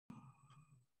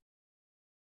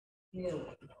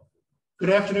Good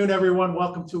afternoon, everyone.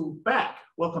 Welcome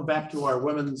back to our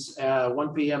women's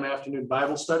 1 p.m. afternoon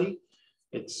Bible study.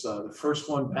 It's the first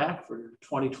one back for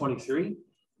 2023,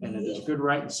 and it is good,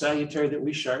 right, and salutary that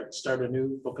we start a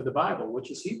new book of the Bible,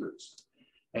 which is Hebrews.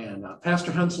 And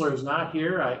Pastor Hensler is not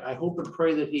here. I hope and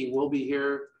pray that he will be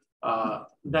here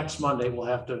next Monday. We'll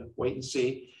have to wait and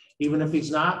see. Even if he's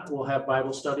not, we'll have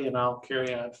Bible study, and I'll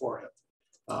carry on for him.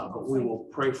 But we will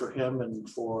pray for him and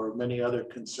for many other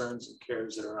concerns and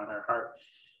cares that are on our heart.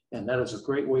 And that is a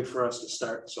great way for us to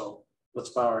start. So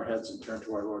let's bow our heads and turn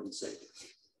to our Lord and Savior.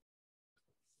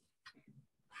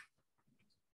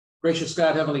 Gracious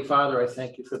God, Heavenly Father, I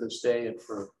thank you for this day and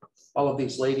for all of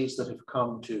these ladies that have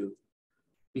come to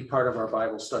be part of our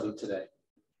Bible study today.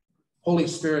 Holy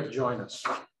Spirit, join us.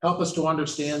 Help us to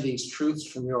understand these truths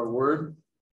from your word.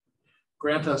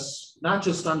 Grant us not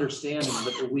just understanding,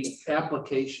 but the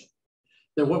application,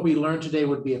 that what we learn today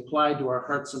would be applied to our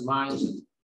hearts and minds and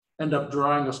end up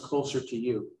drawing us closer to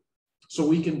you, so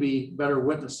we can be better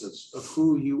witnesses of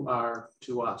who you are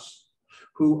to us,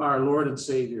 who our Lord and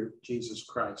Savior, Jesus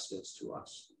Christ, is to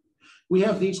us. We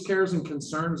have these cares and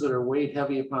concerns that are weighed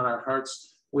heavy upon our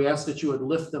hearts. We ask that you would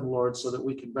lift them, Lord, so that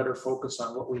we can better focus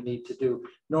on what we need to do,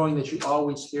 knowing that you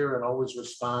always hear and always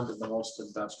respond in the most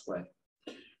and best way.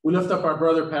 We lift up our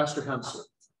brother, Pastor Hensler.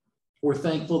 We're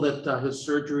thankful that his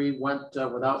surgery went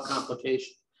without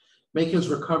complication. Make his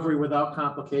recovery without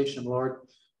complication, Lord.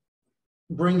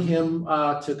 Bring him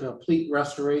to complete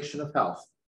restoration of health.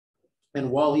 And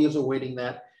while he is awaiting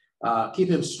that, keep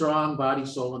him strong, body,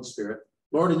 soul, and spirit.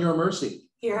 Lord, in your mercy,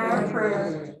 hear our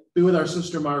prayer. Be with our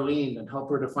sister Marlene and help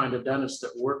her to find a dentist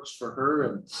that works for her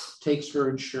and takes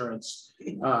her insurance.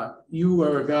 You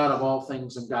are a God of all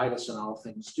things and guide us in all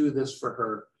things. Do this for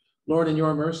her. Lord, in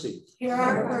your mercy, hear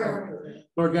our prayer.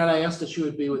 Lord God, I ask that you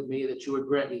would be with me, that you would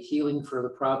grant me healing for the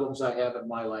problems I have in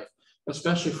my life,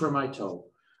 especially for my toe.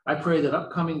 I pray that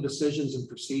upcoming decisions and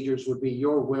procedures would be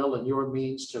your will and your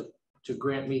means to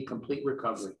grant me complete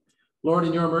recovery. Lord,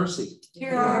 in your mercy,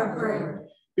 hear our prayer.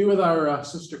 Be with our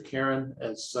sister Karen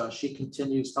as she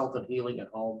continues health and healing at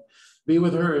home. Be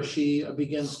with her as she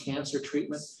begins cancer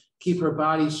treatment. Keep her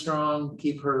body strong,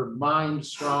 keep her mind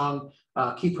strong,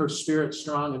 keep her spirit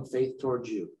strong and faith towards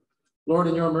you. Lord,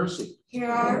 in your mercy,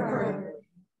 hear our prayer.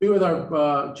 Be with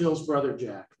our Jill's brother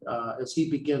Jack as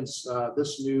he begins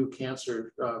this new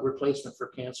cancer replacement for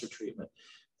cancer treatment.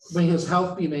 May his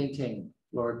health be maintained,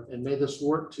 Lord, and may this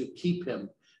work to keep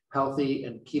him healthy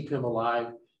and keep him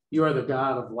alive. You are the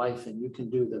God of life, and you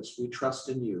can do this. We trust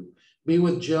in you. Be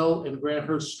with Jill and grant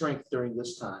her strength during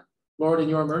this time. Lord, in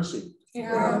your mercy, hear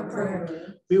our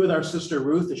prayer. Be with our sister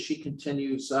Ruth as she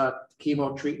continues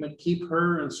chemo treatment. Keep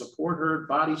her and support her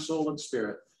body, soul, and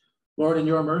spirit. Lord, in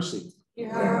your mercy,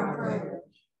 hear our prayer.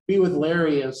 Be with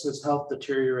Larry as his health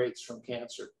deteriorates from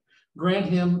cancer. Grant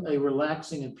him a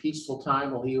relaxing and peaceful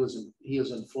time while he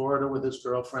is in Florida with his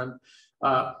girlfriend.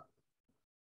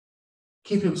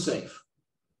 Keep him safe.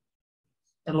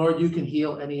 And Lord, you can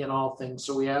heal any and all things,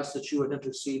 so we ask that you would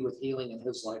intercede with healing in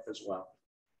his life as well.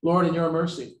 Lord, in your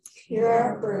mercy, hear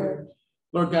our prayer.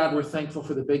 Lord God, we're thankful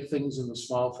for the big things and the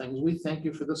small things. We thank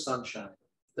you for the sunshine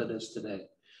that is today.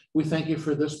 We thank you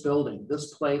for this building,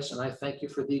 this place, and I thank you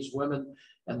for these women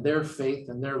and their faith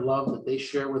and their love that they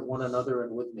share with one another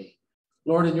and with me.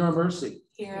 Lord, in your mercy,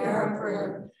 hear our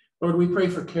prayer. Lord, we pray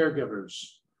for caregivers,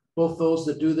 both those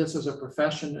that do this as a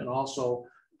profession and also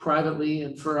privately,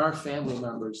 and for our family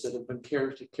members that have been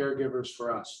caregivers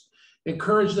for us.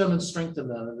 Encourage them and strengthen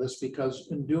them in this, because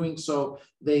in doing so,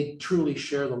 they truly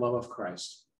share the love of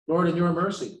Christ. Lord, in your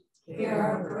mercy, hear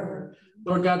our prayer.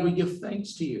 Lord God, we give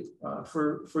thanks to you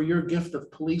for your gift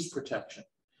of police protection.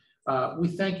 We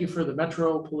thank you for the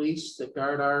Metro Police that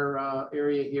guard our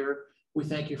area here. We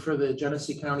thank you for the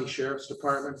Genesee County Sheriff's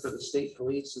Department, for the State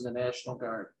Police and the National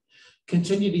Guard.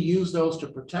 Continue to use those to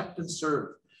protect and serve.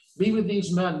 Be with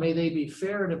these men. May they be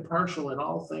fair and impartial in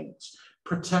all things.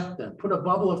 Protect them. Put a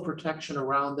bubble of protection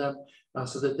around them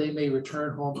so that they may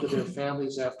return home to their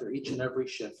families after each and every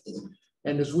shift.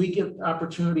 And as we get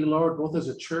opportunity, Lord, both as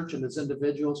a church and as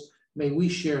individuals, may we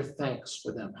share thanks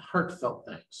for them, heartfelt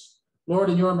thanks. Lord,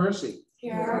 in your mercy,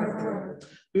 hear our prayer.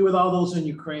 Be with all those in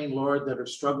Ukraine, Lord, that are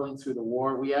struggling through the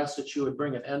war. We ask that you would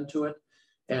bring an end to it.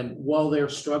 And while they're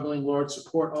struggling, Lord,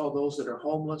 support all those that are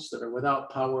homeless, that are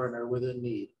without power and are within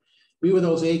need. Be with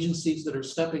those agencies that are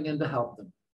stepping in to help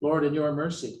them. Lord, in your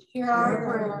mercy, hear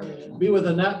our prayer. Be with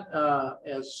Annette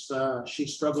as she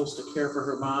struggles to care for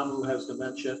her mom who has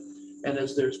dementia, and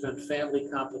as there's been family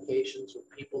complications with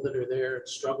people that are there and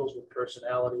struggles with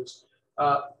personalities.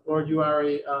 Lord, you are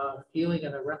a healing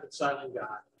and a reconciling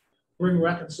God. Bring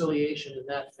reconciliation in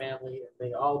that family, and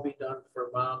may all be done for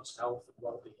Mom's health and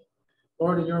well-being.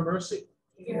 Lord, in your mercy.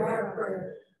 Hear our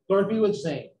prayer. Lord, be with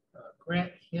Zane.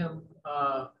 Grant him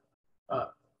a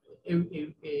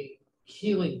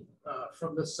healing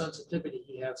from the sensitivity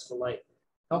he has to light.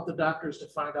 Help the doctors to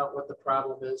find out what the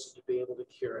problem is and to be able to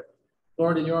cure it.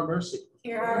 Lord, in your mercy.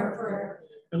 Hear our prayer.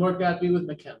 And Lord God, be with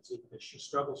Mackenzie as she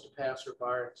struggles to pass her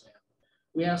bar exam.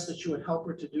 We ask that you would help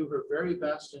her to do her very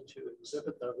best and to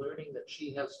exhibit the learning that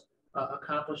she has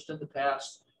accomplished in the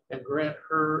past, and grant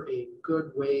her a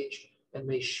good wage, and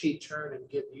may she turn and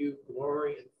give you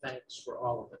glory and thanks for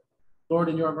all of it. Lord,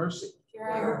 in your mercy. Hear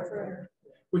our prayer.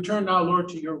 We turn now, Lord,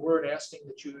 to your word, asking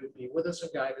that you would be with us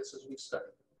and guide us as we study.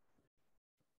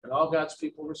 And all God's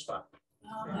people respond.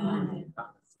 Amen.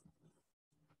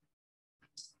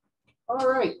 All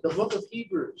right, the book of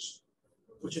Hebrews,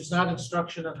 which is not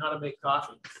instruction on how to make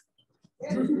coffee.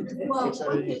 Well,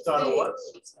 So you thought it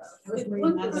was.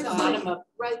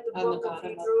 Right, the book of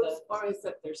Hebrews, or is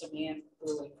it There's a man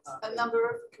brewing coffee. a number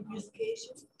of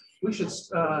communications? We should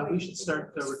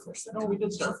start the recording. No, we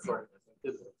did start recording,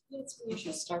 didn't we? You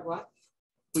should start what?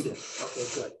 We did. Okay,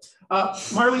 good.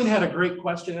 Marlene had a great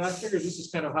question, and I figured this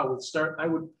is kind of how we'd start. I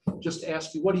would just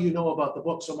ask you, what do you know about the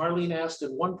book? So Marlene asked,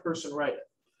 did one person write it?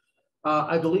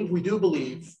 We do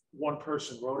believe one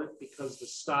person wrote it, because the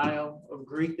style of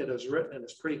Greek that is written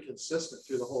is pretty consistent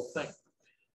through the whole thing.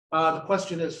 The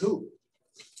question is who?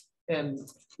 And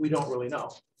we don't really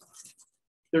know.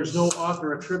 There's no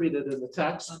author attributed in the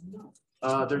text.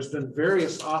 There's been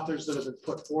various authors that have been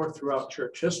put forth throughout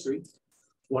church history.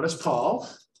 One is Paul.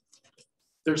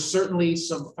 There's certainly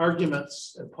some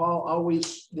arguments, and Paul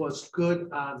always was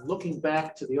good on looking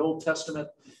back to the Old Testament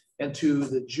and to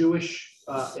the Jewish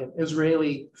and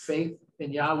Israeli faith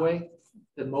in Yahweh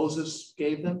that Moses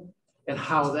gave them, and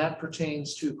how that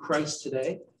pertains to Christ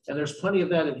today. And there's plenty of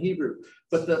that in Hebrew.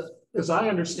 But as I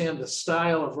understand, the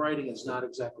style of writing is not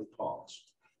exactly Paul's.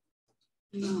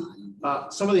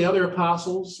 Some of the other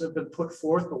apostles have been put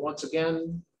forth, but once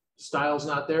again, style's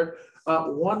not there.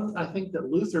 One I think that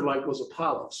Luther liked was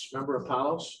Apollos. Remember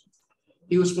Apollos?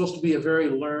 He was supposed to be a very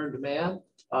learned man.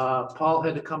 Paul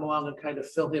had to come along and kind of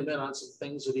fill him in on some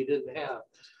things that he didn't have.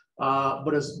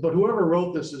 But whoever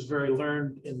wrote this is very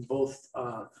learned in both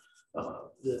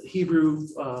the Hebrew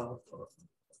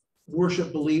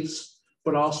worship beliefs,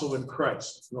 but also in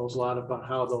Christ. Knows a lot about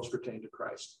how those pertain to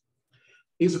Christ.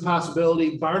 He's a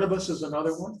possibility. Barnabas is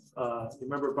another one.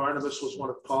 Remember, Barnabas was one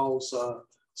of Paul's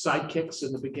sidekicks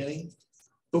in the beginning,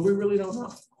 but we really don't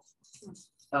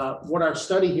know. What our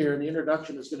study here in the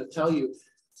introduction is going to tell you,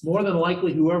 more than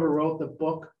likely, whoever wrote the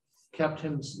book kept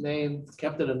his name,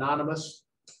 kept it anonymous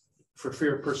for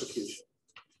fear of persecution.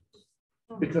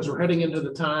 Because we're heading into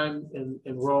the time in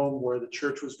Rome where the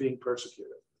church was being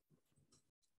persecuted.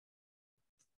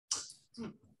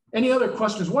 Any other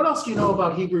questions? What else do you know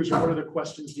about Hebrews, or what other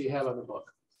questions do you have on the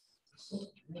book?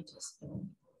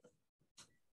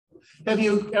 Have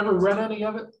you ever read any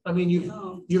of it? I mean, you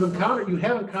have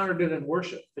encountered it in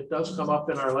worship. It does come up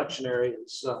in our lectionary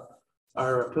as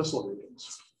our epistle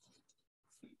readings.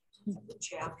 The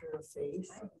chapter of faith.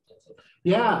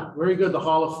 Yeah, very good. The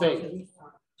Hall of Faith,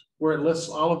 where it lists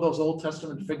all of those Old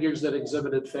Testament figures that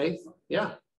exhibited faith.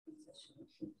 Yeah.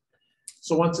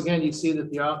 So once again, you see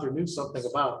that the author knew something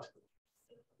about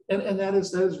it. And that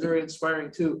is very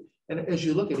inspiring too. And as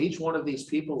you look at each one of these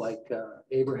people, like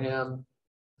Abraham,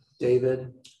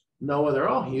 David, Noah, they're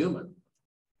all human.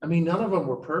 I mean, none of them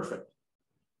were perfect.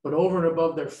 But over and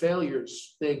above their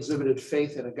failures, they exhibited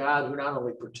faith in a God who not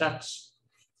only protects,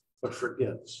 but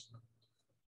forgives.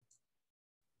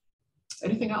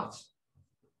 Anything else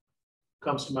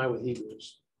comes to mind with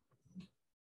Hebrews?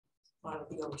 A lot of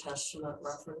the Old Testament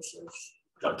references.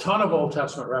 A ton of Old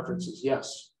Testament references,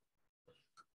 yes.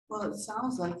 Well, it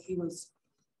sounds like he was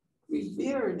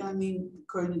revered. I mean,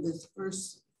 according to this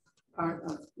first part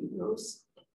of Hebrews,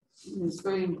 it's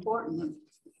very important.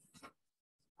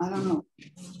 I don't know.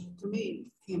 To me,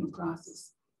 it came across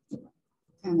as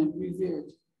kind of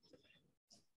revered.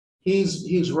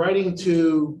 He's writing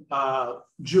to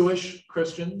Jewish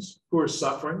Christians who are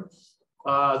suffering,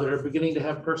 that are beginning to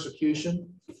have persecution.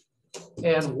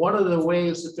 And one of the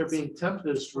ways that they're being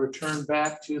tempted is to return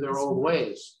back to their old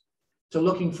ways, to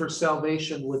looking for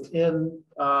salvation within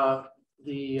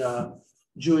the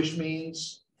Jewish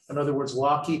means. In other words,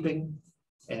 law keeping,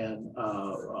 and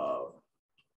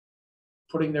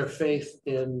putting their faith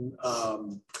in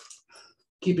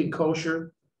keeping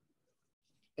kosher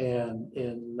and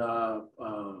in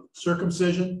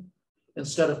circumcision,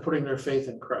 instead of putting their faith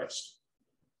in Christ.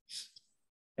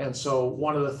 And so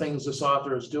one of the things this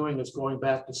author is doing is going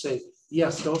back to say,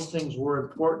 yes, those things were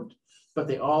important, but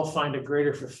they all find a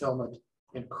greater fulfillment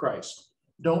in Christ.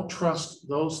 Don't trust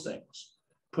those things.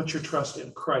 Put your trust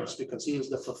in Christ, because he is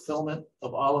the fulfillment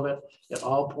of all of it. It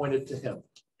all pointed to him.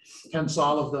 Hence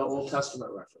all of the Old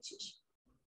Testament references.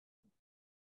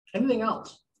 Anything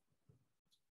else?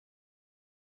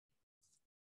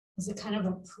 Is it kind of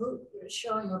a proof,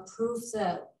 showing a proof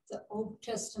that the Old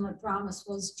Testament promise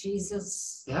was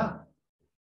Jesus? Yeah.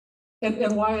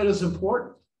 And why it is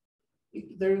important.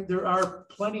 There are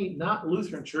plenty, not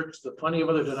Lutheran churches, but plenty of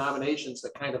other denominations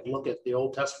that kind of look at the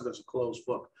Old Testament as a closed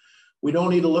book. We don't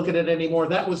need to look at it anymore.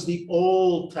 That was the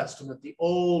Old Testament, the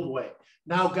old way.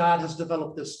 Now God has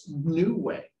developed this new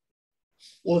way.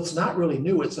 Well, it's not really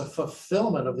new. It's a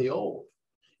fulfillment of the old.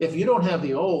 If you don't have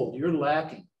the old, you're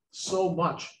lacking so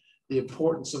much the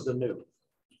importance of the new.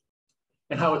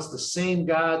 And how it's the same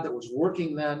God that was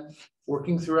working then,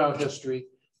 working throughout history,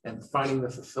 and finding the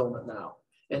fulfillment now.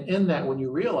 And in that, when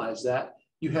you realize that,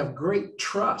 you have great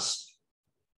trust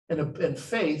and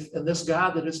faith in this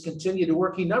God that has continued to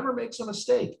work. He never makes a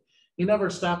mistake. He never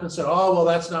stopped and said, oh, well,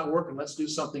 that's not working. Let's do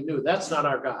something new. That's not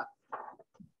our God.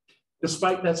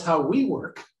 Despite that's how we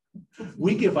work.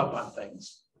 We give up on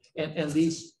things. And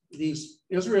these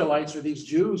Israelites or these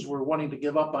Jews were wanting to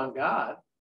give up on God.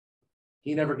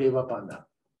 He never gave up on them.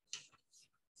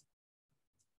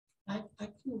 I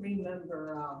can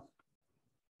remember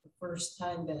the first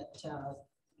time that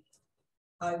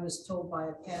I was told by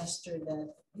a pastor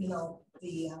that, you know,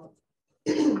 the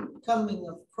coming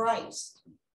of Christ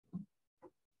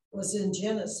was in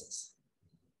Genesis.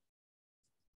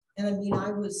 And I mean,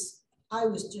 I was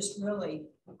just really,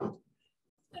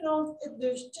 you know,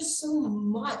 there's just so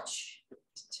much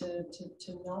to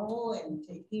know and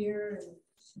to hear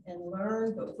and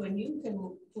learn. But when you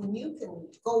can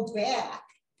go back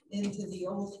into the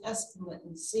Old Testament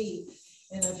and see,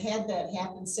 and I've had that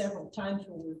happen several times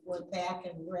when we went back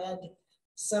and read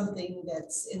something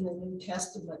that's in the New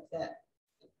Testament that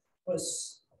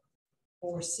was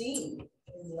foreseen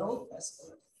in the Old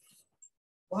Testament.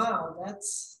 Wow,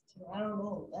 that's, I don't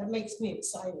know, that makes me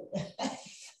excited.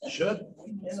 Should.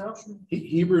 You know?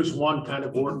 Hebrews 1 kind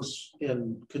of works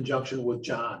in conjunction with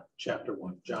John, chapter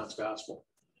 1, John's gospel.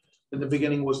 In the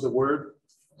beginning was the Word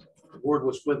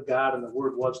was with God, and the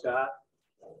Word was God.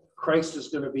 Christ is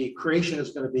going to be, creation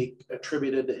is going to be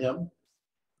attributed to him.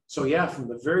 So yeah, from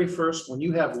the very first, when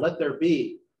you have let there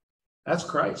be, that's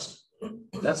Christ.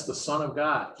 That's the Son of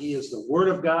God. He is the Word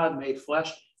of God made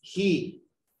flesh. He,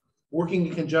 working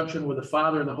in conjunction with the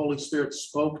Father and the Holy Spirit,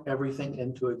 spoke everything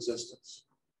into existence.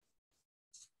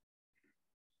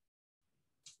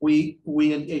 We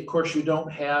of course, you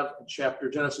don't have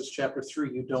Genesis chapter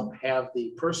 3, you don't have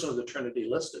the person of the Trinity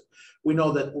listed. We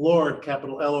know that Lord,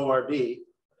 capital L-O-R-D,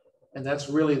 and that's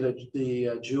really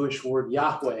the Jewish word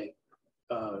Yahweh,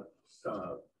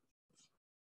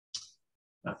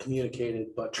 not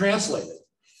communicated, but translated.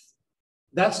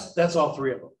 That's all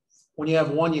three of them. When you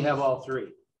have one, you have all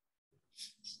three.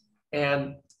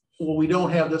 And well, we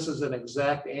don't have this as an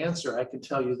exact answer. I can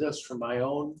tell you this from my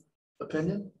own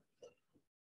opinion.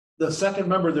 The second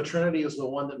member of the Trinity is the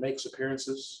one that makes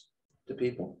appearances to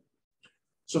people.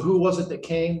 So who was it that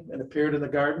came and appeared in the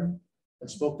garden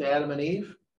and spoke to Adam and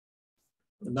Eve?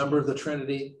 The member of the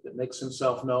Trinity that makes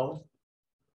himself known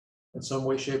in some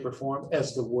way, shape, or form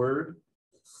as the Word,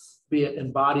 be it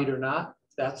embodied or not,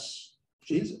 that's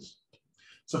Jesus.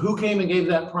 So who came and gave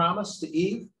that promise to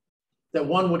Eve? That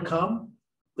one would come,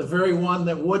 the very one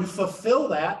that would fulfill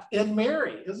that in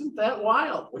Mary. Isn't that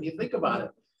wild when you think about it?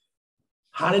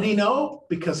 How did he know?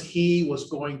 Because he was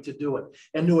going to do it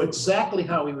and knew exactly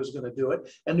how he was going to do it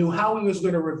and knew how he was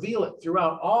going to reveal it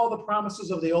throughout all the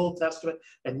promises of the Old Testament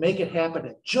and make it happen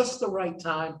at just the right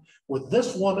time with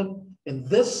this woman in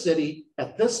this city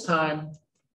at this time.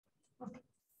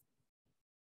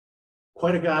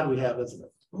 Quite a God we have, isn't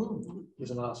it?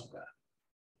 He's an awesome God.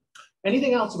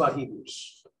 Anything else about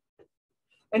Hebrews?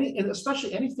 And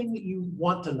especially anything that you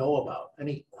want to know about,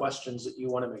 any questions that you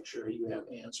want to make sure you have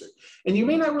answered. And you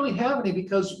may not really have any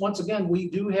because, once again, we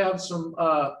do have some,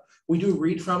 we do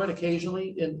read from it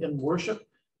occasionally in worship,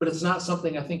 but it's not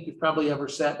something I think you've probably ever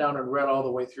sat down and read all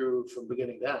the way through from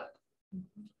beginning to end.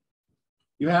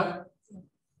 You have?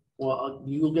 Well,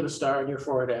 you'll get a star on your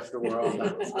forehead after we're all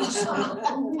done. I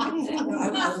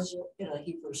was in a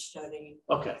Hebrew study.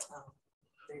 Okay.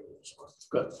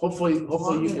 Good. Hopefully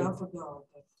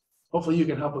you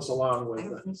can help us along with I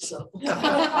don't it. think so.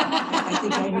 I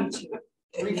think I need to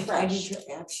refresh.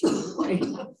 Absolutely.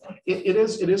 It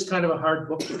is kind of a hard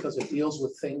book because it deals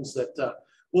with things that,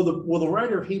 well, the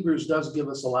writer of Hebrews does give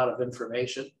us a lot of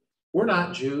information. We're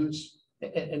not Jews.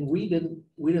 And we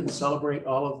didn't celebrate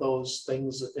all of those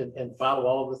things and follow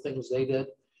all of the things they did.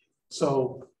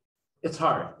 So it's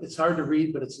hard to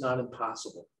read, but it's not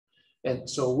impossible. And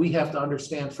so we have to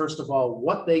understand, first of all,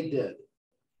 what they did,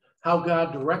 how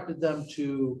God directed them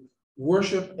to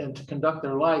worship and to conduct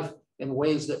their life in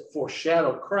ways that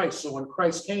foreshadowed Christ. So when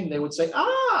Christ came, they would say,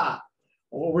 well,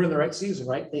 we're in the right season,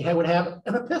 right? They would have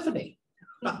an epiphany.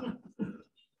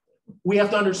 We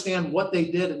have to understand what they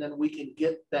did, and then we can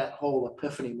get that whole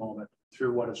epiphany moment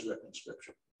through what is written in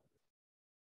Scripture.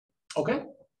 Okay?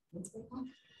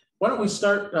 Why don't we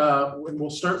start,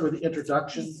 we'll start with the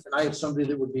introduction, and I have somebody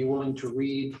that would be willing to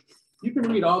read. You can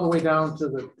read all the way down to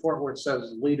the part where it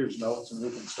says leader's notes, and we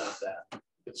can stop that.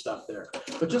 Get stop there.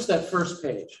 But just that first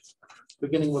page,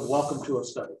 beginning with welcome to a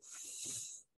study.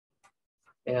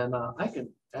 And I can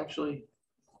actually,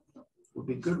 would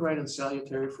be good, right, and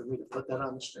salutary for me to put that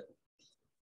on the screen.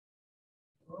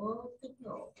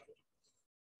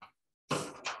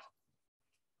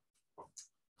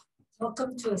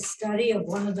 Welcome to a study of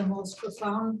one of the most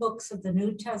profound books of the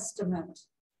New Testament.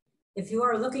 If you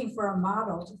are looking for a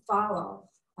model to follow,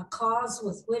 a cause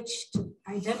with which to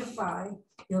identify,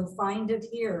 you'll find it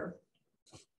here.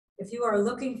 If you are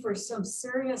looking for some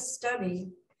serious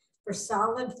study for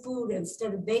solid food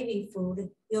instead of baby food,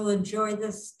 you'll enjoy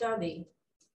this study.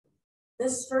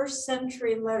 This first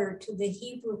century letter to the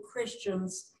Hebrew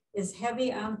Christians is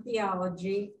heavy on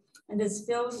theology and is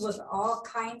filled with all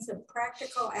kinds of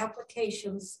practical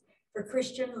applications for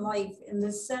Christian life in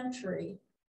this century.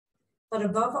 But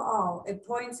above all, it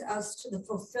points us to the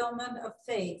fulfillment of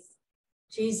faith,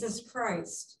 Jesus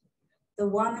Christ, the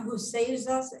one who saves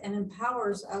us and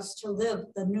empowers us to live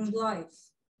the new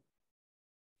life.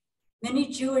 Many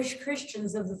Jewish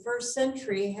Christians of the first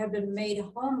century have been made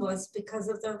homeless because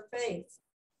of their faith.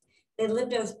 They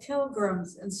lived as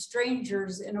pilgrims and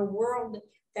strangers in a world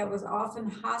that was often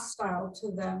hostile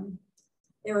to them.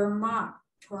 They were mocked,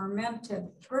 tormented,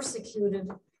 persecuted,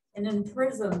 and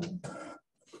imprisoned.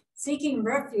 Seeking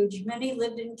refuge, many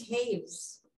lived in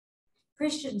caves.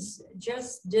 Christians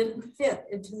just didn't fit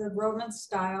into the Roman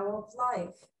style of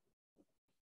life.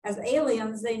 As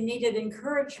aliens, they needed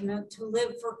encouragement to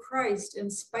live for Christ in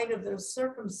spite of their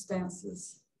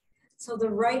circumstances. So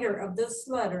the writer of this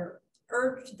letter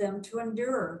urged them to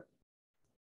endure.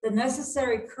 The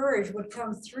necessary courage would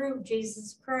come through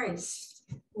Jesus Christ,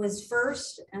 who is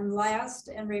first and last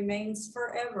and remains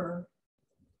forever.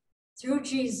 Through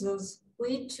Jesus,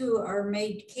 we too are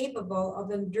made capable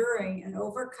of enduring and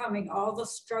overcoming all the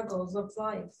struggles of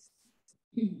life.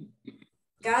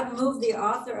 God moved the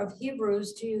author of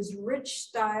Hebrews to use rich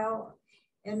style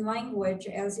and language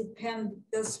as he penned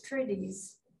this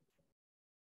treatise.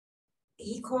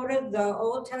 He quoted the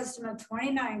Old Testament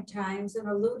 29 times and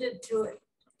alluded to it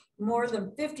more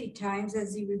than 50 times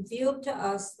as he revealed to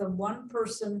us the one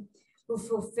person who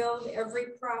fulfilled every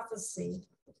prophecy,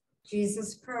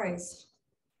 Jesus Christ.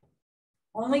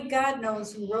 Only God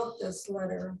knows who wrote this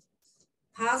letter.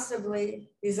 Possibly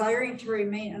desiring to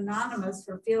remain anonymous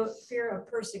for fear of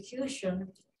persecution,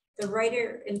 the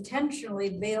writer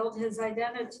intentionally veiled his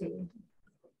identity.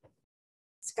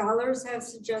 Scholars have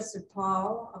suggested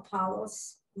Paul,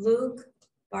 Apollos, Luke,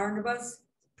 Barnabas,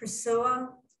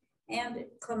 Priscilla, and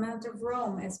Clement of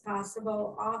Rome as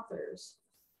possible authors.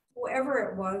 Whoever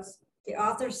it was, the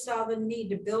author saw the need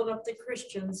to build up the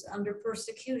Christians under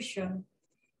persecution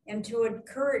and to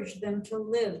encourage them to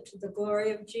live to the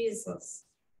glory of Jesus.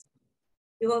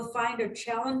 You will find a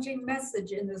challenging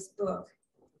message in this book.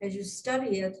 As you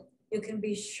study it, you can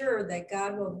be sure that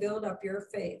God will build up your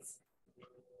faith.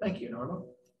 Thank you, Norma.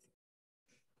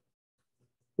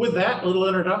 With that little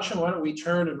introduction, why don't we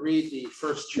turn and read the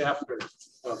first chapter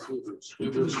of Hebrews.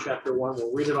 Hebrews chapter 1.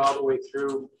 We'll read it all the way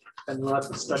through and let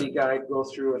the study guide go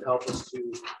through and help us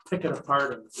to pick it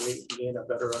apart and gain a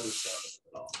better understanding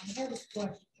of it all. I have a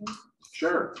question.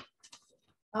 Sure.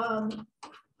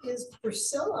 Is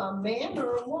Priscilla a man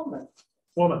or a woman?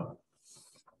 Woman.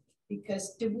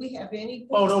 Because did we have any?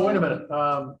 Oh, no, wait a minute.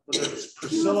 It's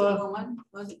Priscilla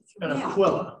and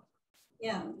Aquila.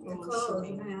 Yeah,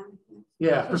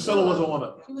 Yeah, Priscilla was a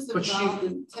woman. She was But involved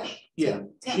in tent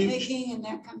making and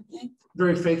that kind of thing.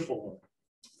 Very faithful woman.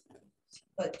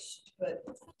 But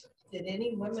did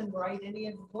any women write any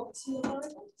of the books in the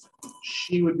Bible?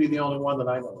 She would be the only one that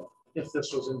I know of, if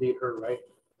this was indeed her, right?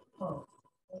 Oh.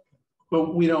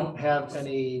 But we don't have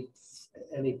any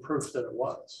proof that it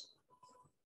was.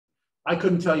 I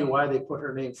couldn't tell you why they put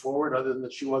her name forward other than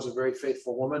that she was a very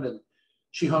faithful woman and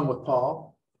she hung with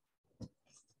Paul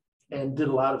and did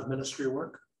a lot of ministry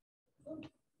work.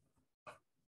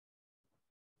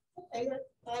 Okay,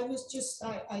 I just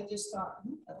thought, I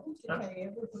don't think I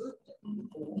ever heard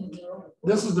that.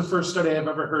 This is the first study I've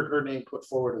ever heard her name put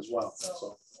forward as well.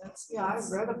 So Yeah, I've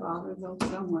read about her though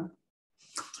somewhere.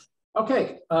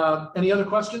 okay, any other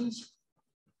questions?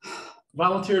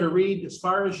 Volunteer to read as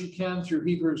far as you can through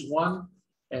Hebrews 1,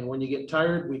 and when you get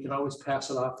tired, we can always pass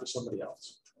it off to somebody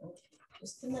else.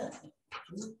 Just a minute.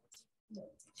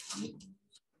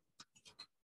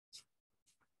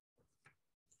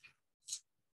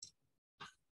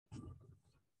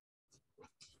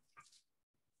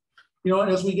 You know,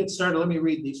 as we get started, let me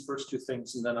read these first two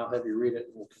things and then I'll have you read it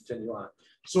and we'll continue on.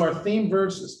 So our theme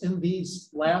verse is, in these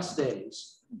last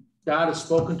days, God has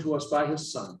spoken to us by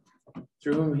his Son,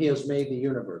 through whom he has made the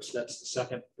universe. That's the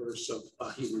second verse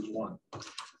of Hebrews 1.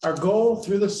 Our goal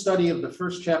through the study of the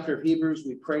first chapter of Hebrews,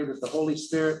 we pray that the Holy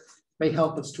Spirit may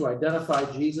help us to identify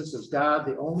Jesus as God,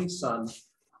 the only Son,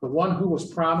 the one who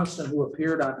was promised and who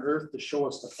appeared on earth to show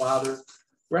us the Father.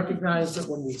 Recognize that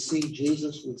when we see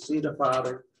Jesus, we see the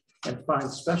Father, and find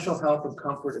special help and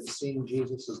comfort in seeing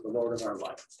Jesus as the Lord of our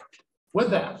life. With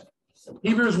that,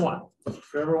 Hebrews 1.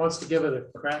 Whoever wants to give it a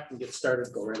crack and get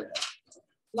started, go right ahead.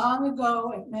 Long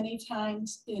ago, at many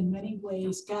times, in many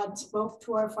ways, God spoke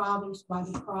to our fathers by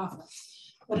the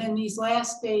prophets. But in these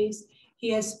last days,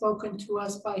 he has spoken to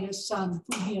us by his Son,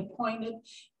 whom he appointed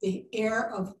the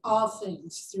heir of all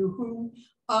things, through whom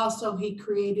also he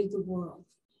created the world.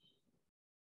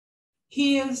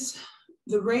 He is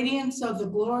the radiance of the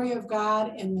glory of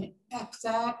God and the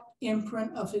exact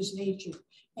imprint of his nature,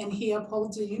 and he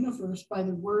upholds the universe by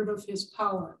the word of his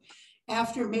power.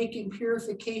 After making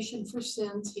purification for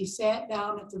sins, he sat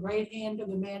down at the right hand of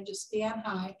the Majesty on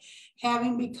high,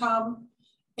 having become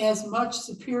as much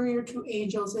superior to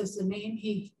angels as the name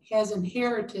he has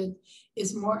inherited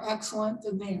is more excellent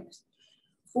than theirs.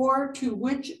 For to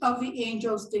which of the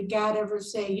angels did God ever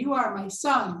say, "You are my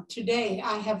son, today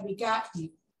I have begotten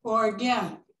you"? Or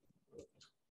again,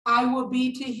 "I will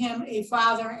be to him a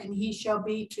father, and he shall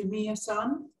be to me a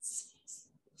son"?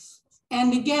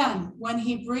 And again, when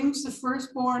he brings the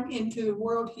firstborn into the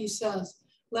world, he says,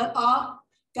 "Let all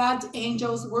God's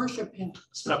angels worship him."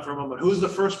 Stop for a moment. Who's the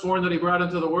firstborn that he brought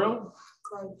into the world?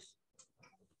 Christ.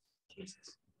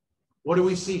 Jesus. What do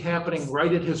we see happening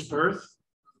right at his birth?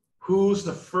 Who's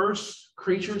the first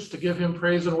creatures to give him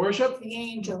praise and worship? The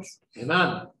angels.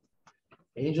 Amen.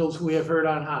 Angels who we have heard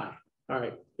on high. All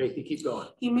right, Faithy, keep going.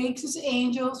 He makes his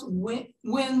angels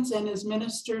winds and his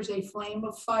ministers a flame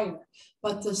of fire.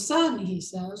 But the Son, he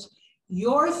says,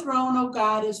 "Your throne, O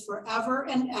God, is forever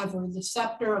and ever. The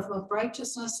scepter of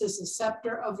righteousness is the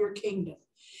scepter of your kingdom.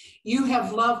 You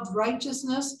have loved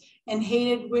righteousness and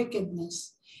hated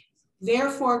wickedness.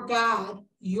 Therefore, God,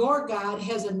 your God,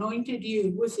 has anointed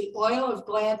you with the oil of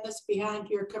gladness behind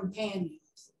your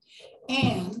companions.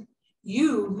 And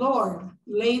you, Lord,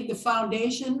 laid the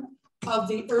foundation of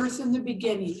the earth in the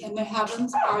beginning, and the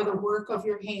heavens are the work of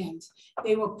your hands.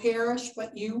 They will perish,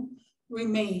 but you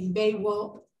remain. They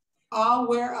will all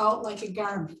wear out like a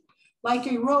garment. Like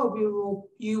a robe,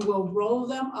 you will roll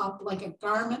them up. Like a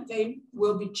garment, they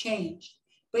will be changed.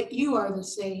 But you are the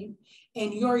same,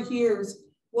 and your years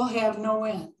will have no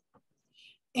end.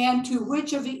 And to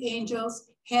which of the angels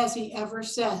has he ever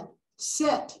said,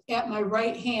 'Sit at my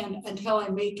right hand until I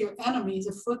make your enemies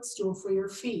a footstool for your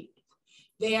feet'?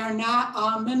 They are not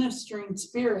all ministering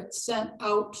spirits sent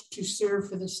out to serve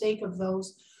for the sake of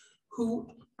those who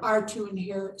are to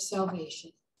inherit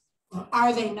salvation. Or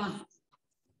are they not?"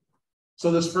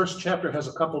 So this first chapter has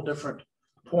a couple different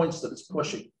points that it's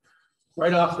pushing.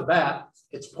 Right off the bat,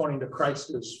 it's pointing to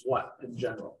Christ as what in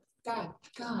general? God,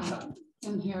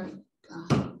 inherit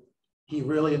God. He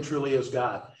really and truly is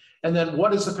God. And then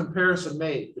what is the comparison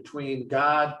made between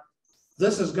God?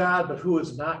 This is God, but who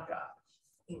is not God?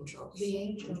 Angels. The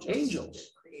angels.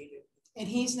 Angels. Created. And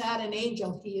he's not an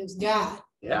angel, he is God.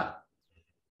 Yeah.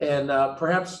 And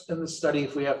perhaps in the study,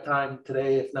 if we have time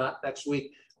today, if not next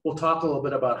week, we'll talk a little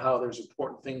bit about how there's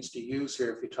important things to use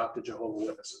here if you talk to Jehovah's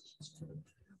Witnesses.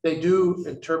 They do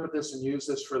interpret this and use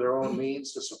this for their own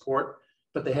means to support,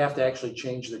 but they have to actually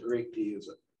change the Greek to use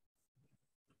it.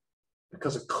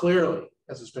 Because it clearly,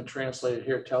 as it's been translated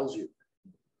here, tells you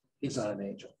he's not an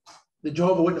angel. The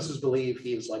Jehovah's Witnesses believe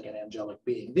he is like an angelic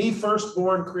being, the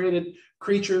firstborn created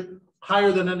creature,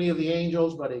 higher than any of the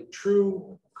angels, but a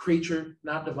true creature,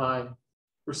 not divine,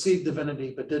 received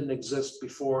divinity, but didn't exist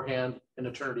beforehand in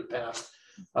eternity past.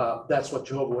 That's what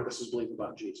Jehovah's Witnesses believe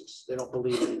about Jesus. They don't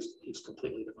believe that he's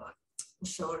completely divine.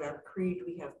 So in our creed,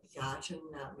 we have begotten,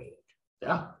 not made.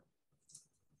 Yeah.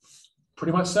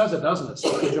 Pretty much says it, doesn't it?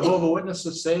 So can Jehovah's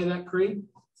Witnesses say that creed?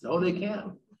 No, they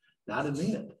can't. Not and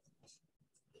mean it.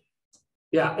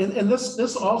 Yeah, and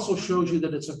this also shows you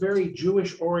that it's a very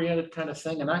Jewish-oriented kind of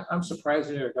thing, and I'm surprised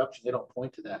in the introduction they don't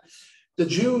point to that. The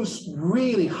Jews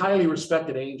really highly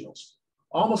respected angels,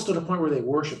 almost to the point where they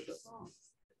worshiped them.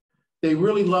 They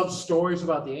really loved stories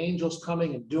about the angels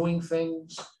coming and doing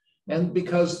things, and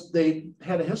because they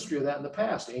had a history of that in the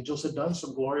past. Angels had done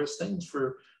some glorious things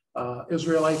for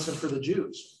Israelites and for the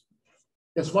Jews.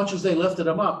 As much as they lifted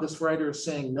them up, this writer is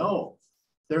saying, no,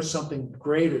 there's something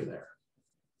greater there.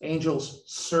 Angels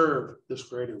serve this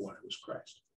greater one, who's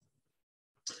Christ.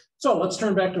 So let's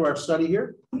turn back to our study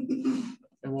here, and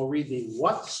we'll read the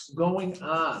what's going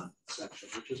on section,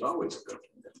 which is always a good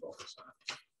thing to focus on.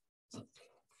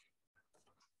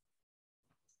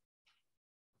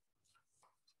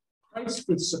 Christ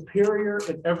is superior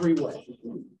in every way.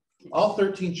 All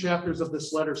 13 chapters of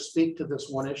this letter speak to this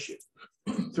one issue.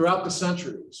 Throughout the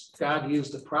centuries, God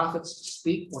used the prophets to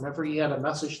speak whenever he had a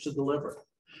message to deliver.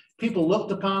 People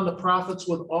looked upon the prophets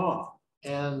with awe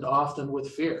and often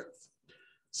with fear.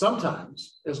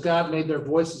 Sometimes, as God made their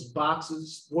voice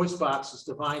boxes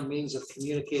divine means of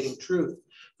communicating truth,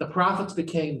 the prophets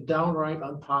became downright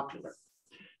unpopular.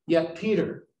 Yet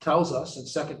Peter tells us in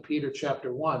 2 Peter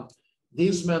chapter 1,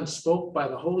 these men spoke by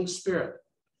the Holy Spirit.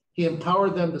 He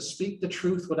empowered them to speak the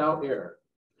truth without error.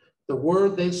 The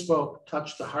word they spoke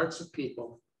touched the hearts of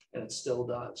people, and it still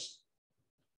does.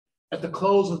 At the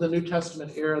close of the New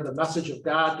Testament era, the message of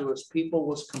God to his people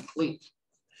was complete.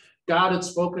 God had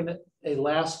spoken a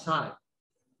last time.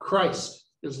 Christ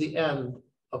is the end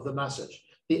of the message,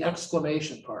 the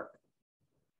exclamation part.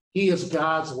 He is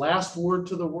God's last word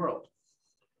to the world.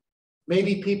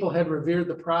 Maybe people had revered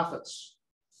the prophets.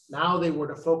 Now they were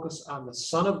to focus on the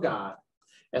Son of God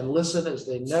and listen as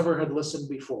they never had listened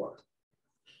before.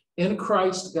 In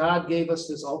Christ, God gave us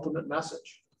his ultimate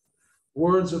message.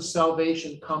 Words of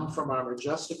salvation come from our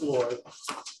majestic Lord,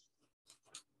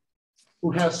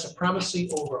 who has supremacy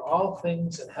over all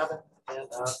things in heaven and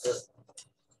on earth.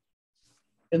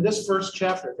 In this first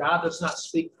chapter, God does not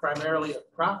speak primarily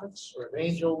of prophets or of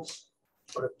angels,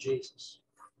 but of Jesus.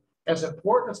 As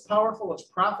important, as powerful as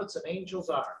prophets and angels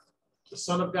are, the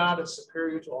Son of God is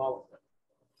superior to all of them.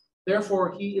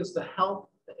 Therefore, he is the help,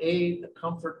 the aid, the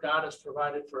comfort God has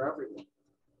provided for everyone.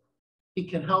 He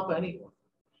can help anyone.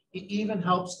 He even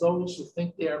helps those who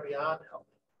think they are beyond help.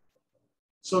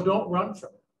 So don't run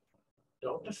from it.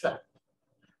 Don't defect.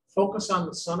 Focus on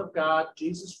the Son of God,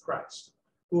 Jesus Christ,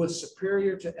 who is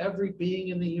superior to every being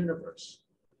in the universe.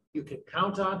 You can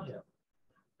count on him.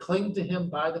 Cling to him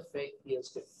by the faith he has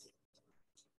given you.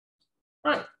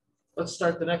 All right, let's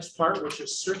start the next part, which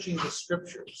is searching the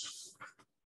scriptures.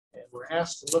 And we're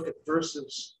asked to look at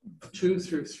verses 2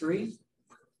 through 3.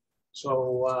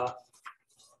 So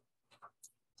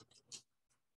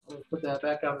I'll put that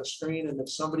back on the screen, and if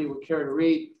somebody would care to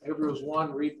read Hebrews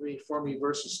 1, read for me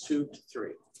verses 2 to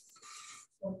 3.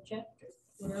 What chapter?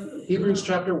 Hebrews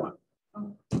chapter 1.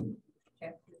 Oh,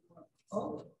 chapter 1.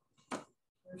 Oh,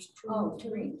 there's 2 and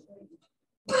 3.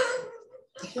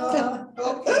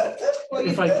 Okay.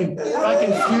 If I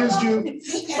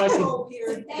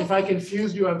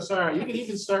confused you, I'm sorry. You can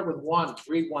even start with 1.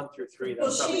 Read 1 through 3. Well,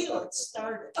 That's Sheila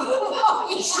started.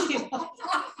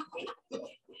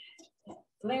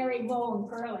 Larry, Bo, and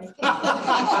Curly.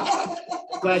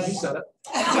 Glad you said it.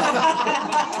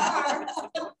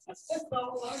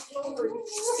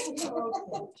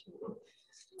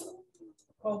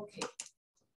 Okay.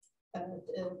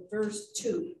 Verse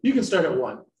 2. You can start at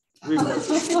 1. Read 1.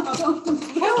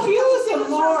 Confuse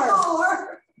him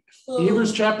more.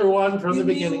 Hebrews chapter 1 from the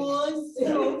beginning.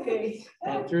 Okay.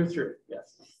 And through 3.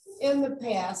 Yes. In the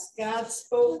past, God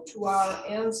spoke to our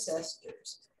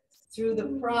ancestors through the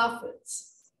prophets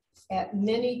at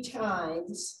many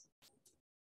times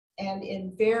and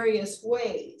in various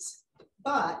ways.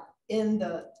 But in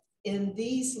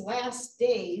these last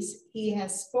days, he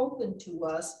has spoken to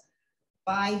us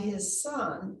by his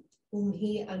Son, whom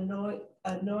he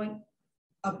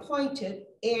appointed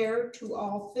heir to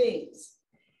all things,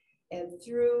 and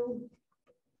through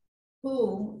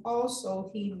whom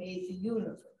also he made the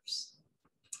universe.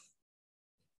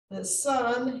 The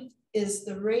Son is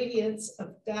the radiance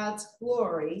of God's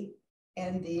glory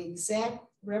and the exact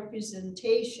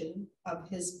representation of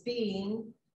his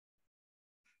being,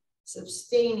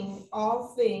 sustaining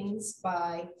all things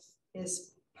by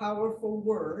his powerful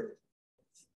word.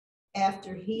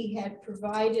 After he had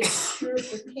provided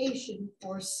purification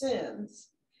for sins,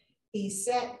 he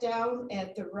sat down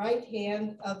at the right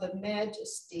hand of the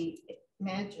majesty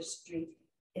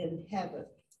in heaven.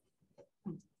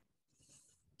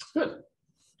 Good.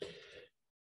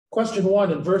 Question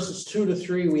 1, in verses 2 to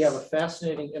 3, we have a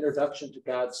fascinating introduction to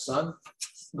God's Son.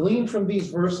 Glean from these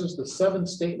verses the 7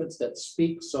 statements that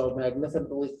speak so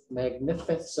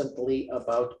magnificently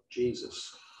about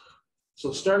Jesus.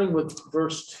 So starting with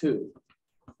verse 2,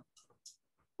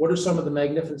 what are some of the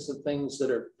magnificent things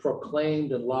that are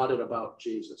proclaimed and lauded about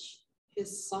Jesus?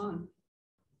 His son,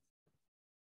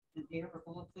 the heir of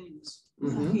all things.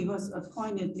 Mhm. He was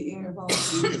appointed the heir of all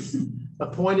things.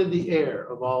 Appointed the heir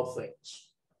of all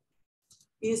things.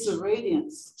 He is the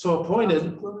radiance So of the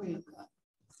appointed, glory of God.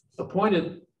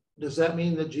 appointed, does that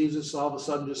mean that Jesus all of a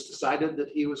sudden just decided that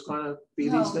he was going to be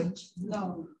No. these things?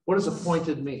 No, What does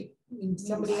appointed mean? I mean,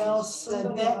 somebody else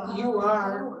said that you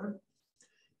are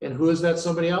And who is that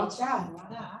somebody else? God,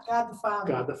 God the Father.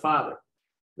 God the Father.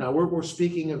 Now we're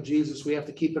speaking of Jesus. We have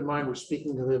to keep in mind we're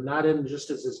speaking of him not in just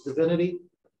as his divinity,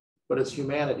 but as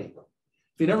humanity.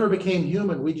 If he never became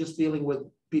human, we'd just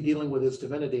be dealing with his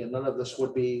divinity, and none of this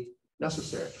would be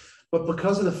necessary. But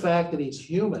because of the fact that he's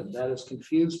human, that has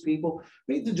confused people. I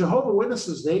mean, the Jehovah's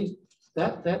Witnesses,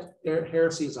 that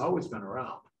heresy has always been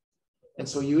around. And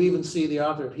so you even see the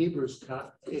author of Hebrews,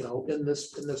 in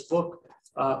this book,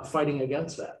 fighting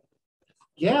against that.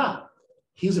 Yeah,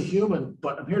 he's a human,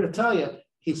 but I'm here to tell you,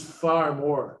 he's far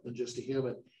more than just a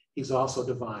human. He's also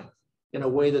divine in a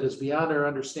way that is beyond our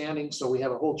understanding. So we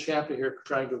have a whole chapter here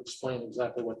trying to explain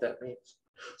exactly what that means.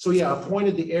 So yeah,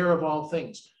 appointed the heir of all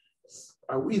things.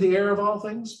 Are we the heir of all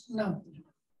things? No,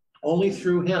 Only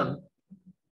through him.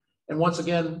 And once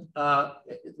again,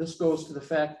 this goes to the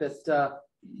fact that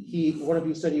one of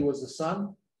you said he was the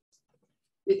son.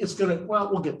 It's gonna, well,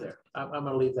 we'll get there. I'm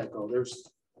gonna leave that go.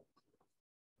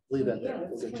 Leave that there. Yeah,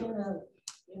 We'll it's get to kind it.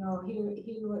 of,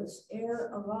 he was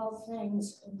heir of all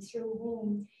things and through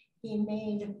whom he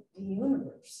made the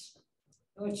universe,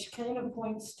 which kind of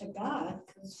points to God,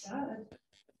 because God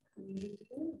created the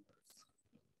universe.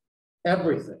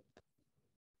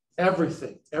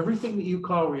 Everything that you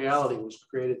call reality was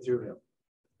created through him.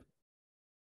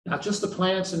 Not just the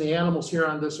plants and the animals here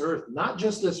on this earth, not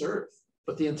just this earth,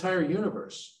 but the entire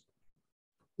universe.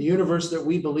 The universe that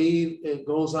we believe it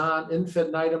goes on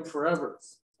infinitum forever,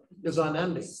 is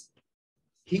unending.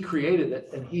 He created it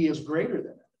and he is greater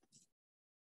than it.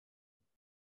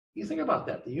 You think about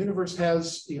that. The universe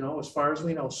has, as far as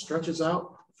we know, stretches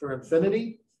out for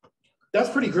infinity. That's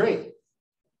pretty great.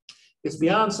 It's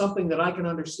beyond something that I can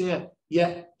understand,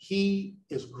 yet he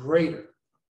is greater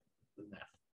than that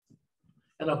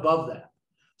and above that.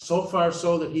 So far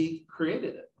so that he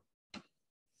created it.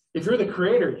 If you're the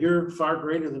creator, you're far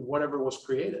greater than whatever was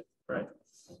created, right?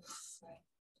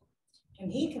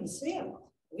 And he can see it.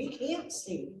 We can't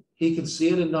see. He can see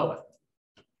it and know it.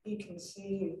 He can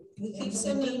see. He into keeps the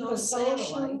sending those deepest oceans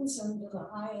satellites. and to the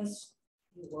highest.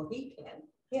 Well, he can.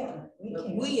 Yeah.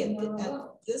 can. We Never at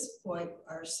will. this point,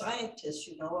 our scientists,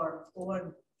 are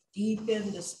going deep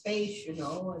into space, and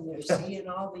they're seeing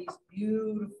all these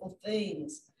beautiful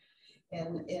things.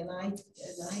 And I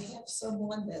have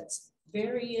someone that's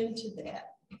very into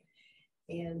that.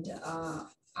 And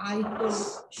I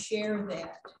don't share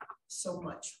that so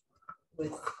much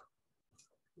with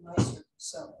my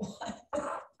son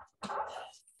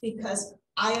because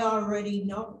I already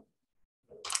know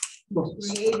who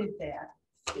created that.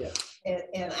 Yeah.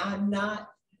 And I'm not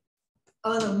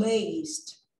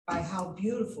unamazed by how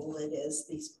beautiful it is,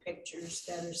 these pictures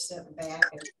that are sent back,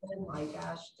 and oh my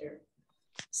gosh, they're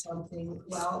something.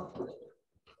 Well,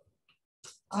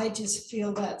 I just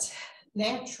feel that's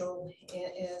natural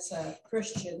as a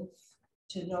Christian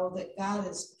to know that God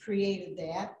has created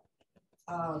that.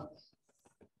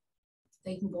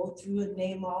 They can go through and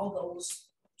name all those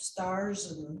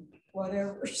stars and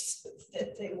whatever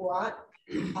that they want.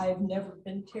 I've never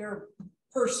been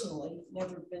personally,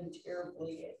 never been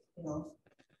terribly,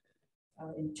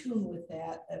 in tune with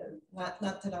that. Not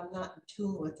that I'm not in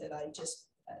tune with it. I just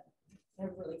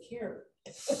never really cared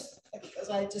because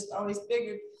I just always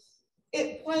figured,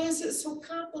 why is it so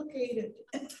complicated?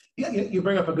 You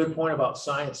bring up a good point about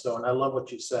science, though, and I love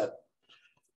what you said.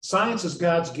 Science is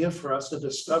God's gift for us to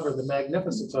discover the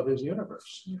magnificence of his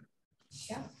universe.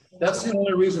 Yeah. That's the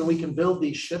only reason we can build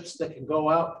these ships that can go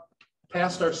out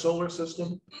past our solar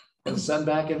system and send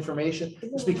back information.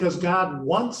 It's because God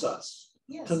wants us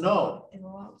to know. It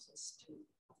allows us to.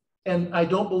 And I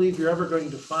don't believe you're ever going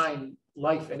to find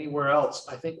life anywhere else.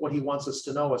 I think what he wants us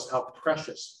to know is how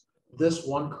precious this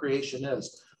one creation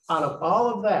is. Out of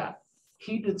all of that,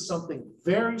 he did something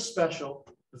very special,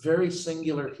 very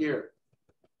singular here.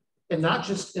 And not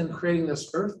just in creating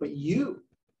this earth, but you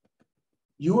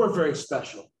are very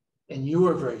special and you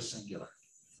are very singular.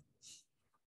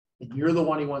 And you're the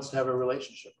one he wants to have a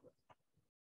relationship with.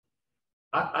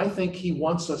 I think he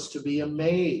wants us to be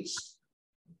amazed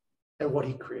at what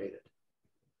he created.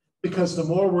 Because the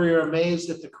more we are amazed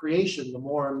at the creation, the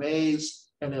more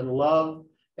amazed and in love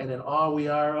and in awe we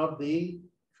are of the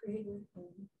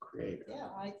Creator.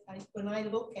 Yeah, when I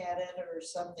look at it or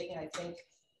something, I think,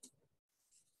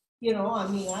 you know, I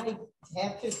mean, I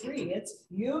have to agree, it's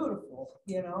beautiful,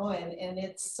 you know, and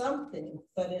it's something,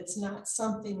 but it's not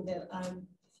something that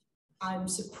I'm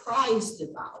surprised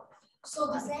about. So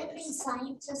does that mean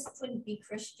scientists wouldn't be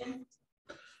Christian?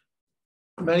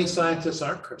 Many scientists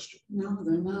aren't Christian. No,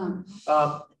 they're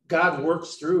not. God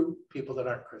works through people that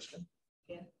aren't Christian.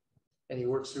 Yeah. And he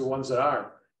works through ones that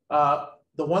are.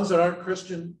 The ones that aren't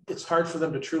Christian, it's hard for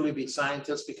them to truly be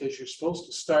scientists because you're supposed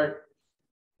to start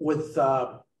with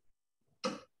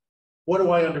what do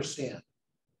I understand?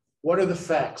 What are the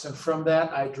facts? And from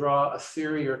that, I draw a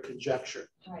theory or conjecture.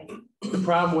 Right. The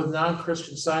problem with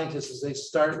non-Christian scientists is they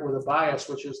start with a bias,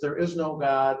 which is there is no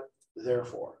God,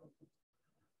 therefore.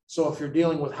 So if you're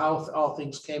dealing with how all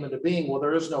things came into being, well,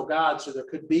 there is no God, so there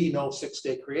could be no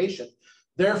six-day creation.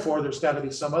 Therefore, there's got to be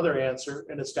some other answer,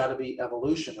 and it's got to be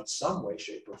evolution of some way,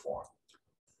 shape, or form.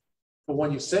 But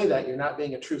when you say that, you're not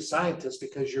being a true scientist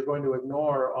because you're going to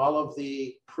ignore all of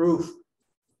the proof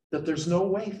that there's no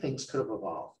way things could have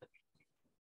evolved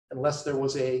unless there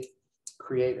was a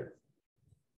creator.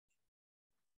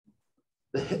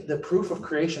 The proof of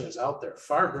creation is out there,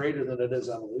 far greater than it is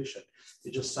evolution.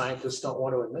 You just scientists don't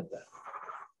want to admit that.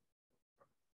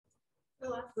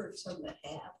 Well, I've heard some that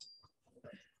have.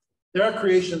 There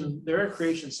are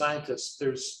creation scientists.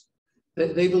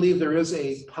 They believe there is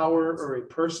a power or a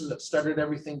person that started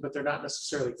everything, but they're not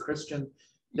necessarily Christian.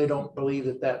 They don't believe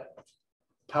that that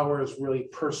power is really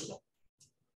personal,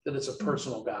 that it's a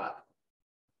personal God.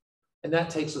 And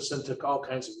that takes us into all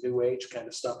kinds of new age kind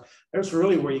of stuff. That's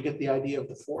really where you get the idea of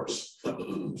the Force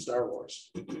from Star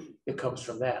Wars. It comes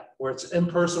from that, where it's an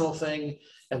impersonal thing,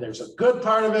 and there's a good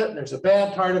part of it, and there's a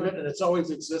bad part of it, and it's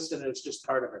always existed, and it's just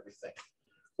part of everything.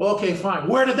 Well, okay, fine.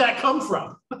 Where did that come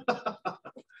from?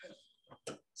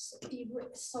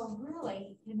 So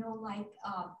really, you know, like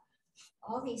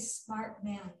all these smart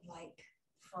men like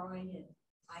Freud and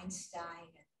Einstein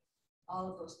and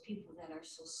all of those people that are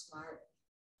so smart,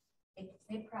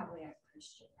 they probably aren't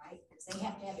Christian, right? Because they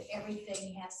have to have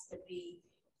everything has to be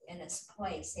in its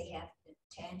place. They have the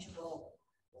tangible.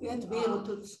 You have to be able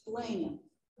to explain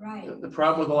it. Right. The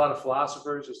problem with a lot of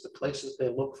philosophers is the places they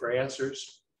look for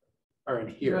answers are in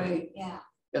here, Right. Yeah.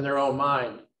 in their own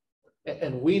mind.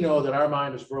 And we know that our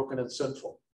mind is broken and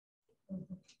sinful.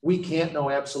 We can't know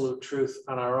absolute truth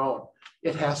on our own.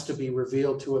 It has to be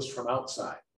revealed to us from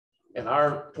outside. And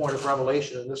our point of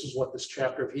revelation, and this is what this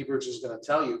chapter of Hebrews is going to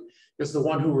tell you, is the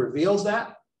one who reveals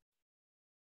that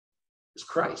is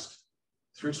Christ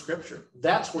through Scripture.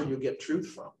 That's where you get truth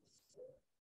from.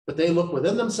 But they look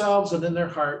within themselves and in their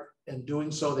heart, and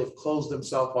doing so, they've closed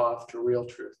themselves off to real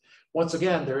truth. Once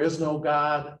again, there is no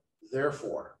God,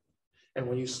 therefore. And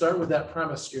when you start with that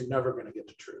premise, you're never going to get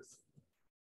to truth.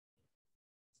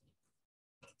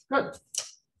 Good.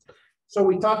 So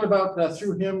we talked about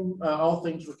through him, all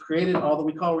things were created, all that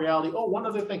we call reality. Oh, one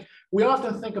other thing. We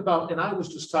often think about, and I was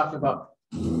just talking about,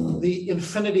 the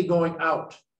infinity going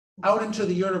out into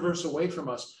the universe away from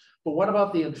us. But what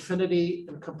about the infinity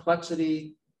and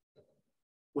complexity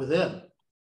within?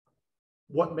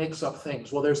 What makes up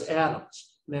things? Well, there's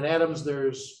atoms. And in atoms,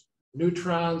 there's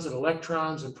neutrons and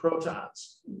electrons and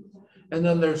protons. And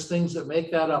then there's things that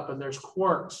make that up, and there's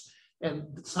quarks.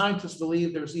 And scientists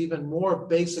believe there's even more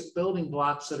basic building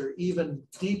blocks that are even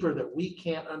deeper that we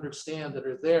can't understand that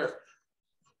are there.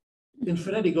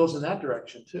 Infinity goes in that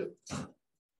direction too.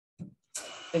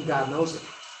 And God knows it.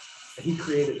 And he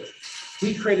created it.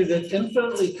 He created it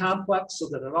infinitely complex so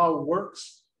that it all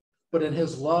works. But in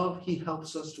his love, he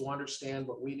helps us to understand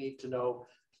what we need to know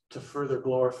to further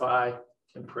glorify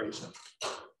and praise him.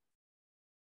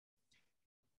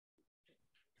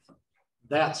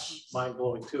 That's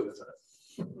mind-blowing too, isn't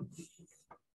it?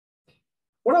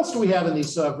 What else do we have in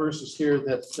these verses here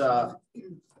that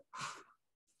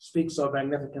speaks so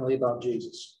magnificently about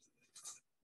Jesus?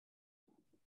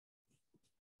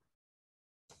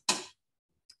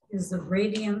 Is the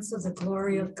radiance of the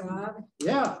glory of God.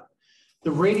 Yeah,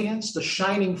 the radiance, the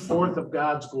shining forth of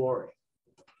God's glory.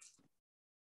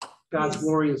 God's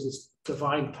glory is his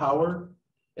divine power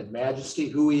and majesty,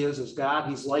 who he is as God.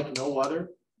 He's like no other.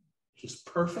 He's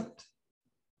perfect.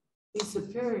 He's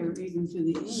superior even to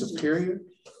the angels. Superior.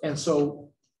 And so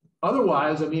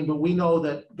otherwise, I mean, but we know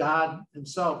that God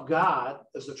himself, God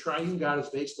as the triune God, is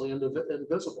basically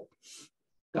invisible.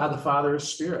 God the Father is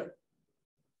spirit.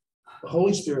 The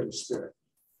Holy Spirit is spirit.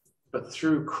 But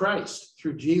through Christ,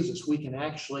 through Jesus, we can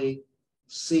actually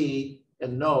see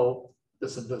and know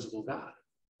this invisible God.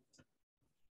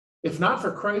 If not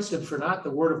for Christ and for not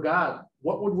the Word of God,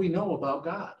 what would we know about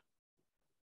God?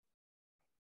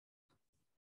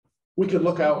 We could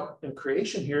look out in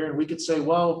creation here and we could say,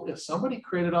 well, if somebody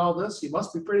created all this, he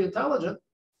must be pretty intelligent.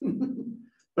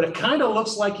 But it kind of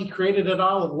looks like he created it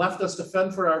all and left us to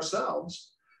fend for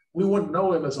ourselves. We wouldn't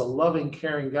know him as a loving,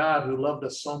 caring God who loved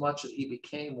us so much that he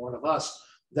became one of us.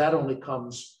 That only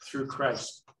comes through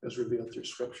Christ, as revealed through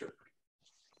Scripture.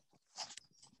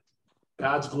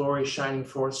 God's glory shining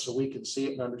forth so we can see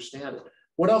it and understand it.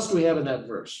 What else do we have in that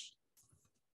verse?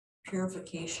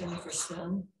 Purification for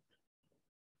sin.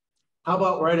 How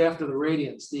about right after the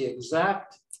radiance, the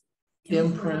exact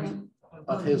imprint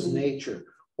of his nature,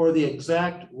 or the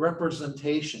exact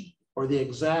representation, or the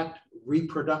exact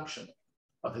reproduction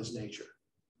of his nature?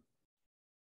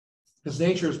 His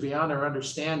nature is beyond our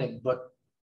understanding, but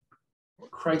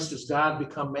Christ as God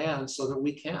become man so that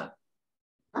we can.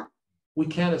 We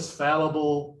can, as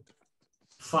fallible,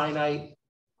 finite,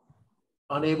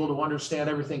 unable to understand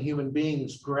everything human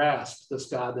beings, grasp this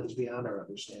God that is beyond our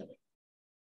understanding.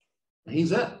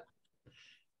 He's it.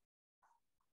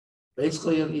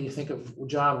 Basically, you think of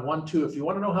John 1:2. If you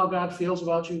want to know how God feels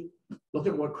about you, look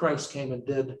at what Christ came and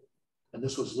did. And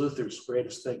this was Luther's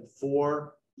greatest thing,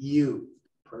 for you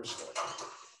personally.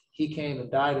 He came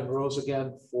and died and rose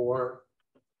again for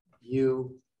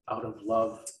you, out of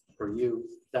love for you.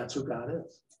 That's who God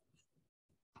is.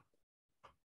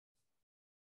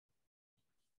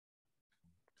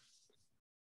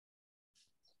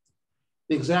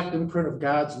 The exact imprint of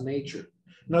God's nature.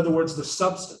 In other words, the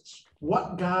substance,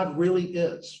 what God really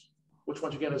is, which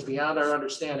once again is beyond our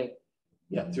understanding,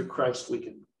 yet through Christ we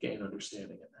can gain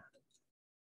understanding in that.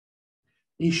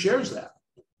 He shares that.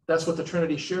 That's what the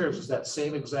Trinity shares, is that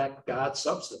same exact God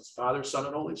substance, Father, Son,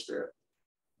 and Holy Spirit.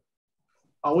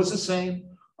 Always the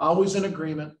same, always in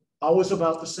agreement, always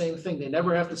about the same thing. They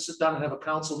never have to sit down and have a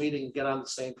council meeting and get on the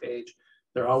same page.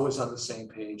 They're always on the same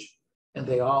page, and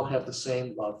they all have the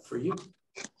same love for you.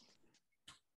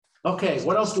 Okay,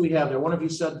 what else do we have there? One of you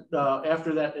said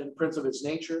after that, in Prince of its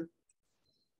nature.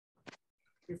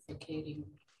 Purificating.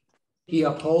 He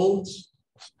upholds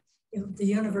The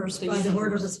universe by the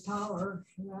word of his power.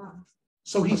 Yeah.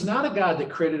 So he's not a God that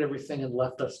created everything and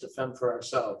left us to fend for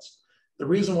ourselves. The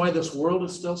reason why this world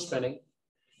is still spinning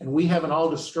and we haven't all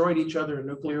destroyed each other in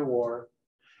nuclear war,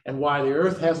 and why the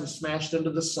earth hasn't smashed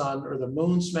into the sun or the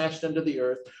moon smashed into the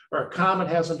earth or a comet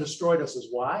hasn't destroyed us, is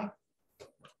why?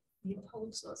 He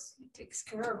upholds us. He takes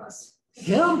care of us.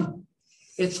 Him.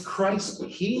 It's Christ.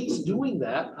 He's doing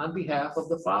that on behalf of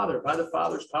the Father, by the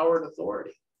Father's power and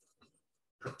authority.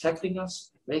 Protecting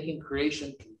us, making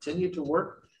creation continue to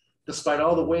work, despite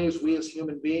all the ways we as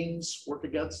human beings work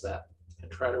against that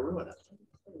and try to ruin it.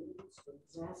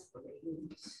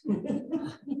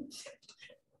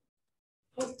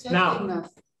 Now,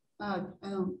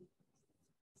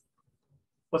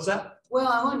 what's that? Well,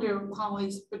 I wonder how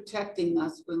he's protecting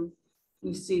us when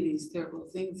we see these terrible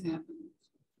things happening.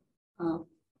 I'm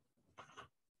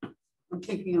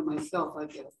thinking of myself, I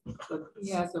guess, but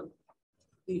he has a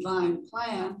divine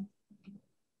plan,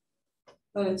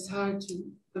 but it's hard to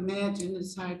imagine,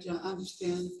 it's hard to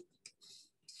understand.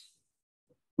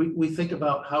 We think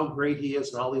about how great he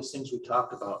is and all these things we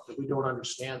talked about that we don't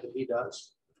understand that he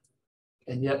does.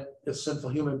 And yet, as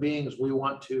sinful human beings, we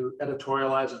want to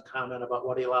editorialize and comment about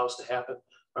what he allows to happen.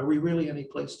 Are we really any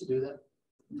place to do that?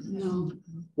 No.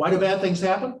 Why do bad things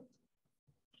happen?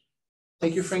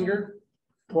 Take your finger,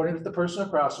 point it at the person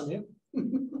across from you.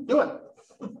 Do it.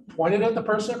 Point it at the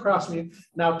person across from you.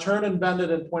 Now turn and bend it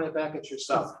and point it back at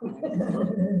yourself.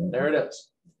 There it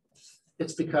is.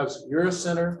 It's because you're a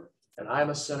sinner and I'm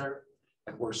a sinner,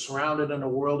 and we're surrounded in a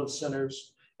world of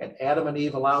sinners, and Adam and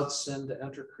Eve allowed sin to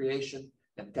enter creation,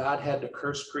 and God had to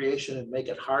curse creation and make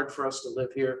it hard for us to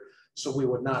live here, so we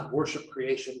would not worship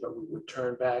creation, but we would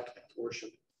turn back and worship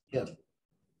him,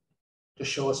 to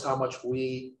show us how much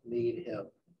we need him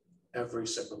every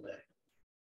single day.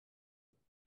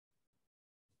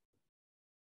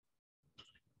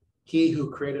 He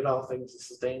who created all things and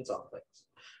sustains all things.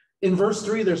 In verse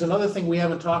 3, there's another thing we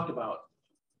haven't talked about.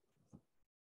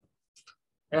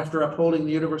 After upholding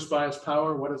the universe by his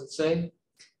power, what does it say?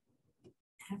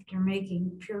 After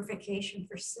making purification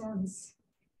for sins.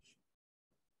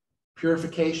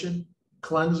 Purification,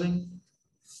 cleansing.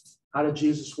 How did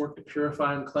Jesus work to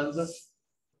purify and cleanse us?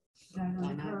 Died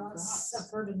on the cross,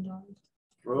 suffered and died.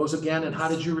 Rose again, and how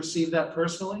did you receive that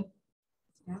personally?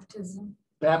 Baptism.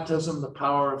 Baptism, the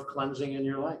power of cleansing in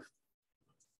your life.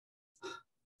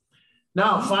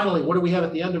 Now, finally, what do we have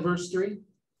at the end of verse 3?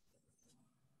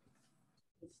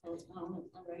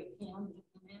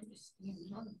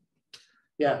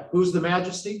 Yeah, who's the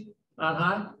majesty on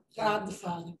high? God the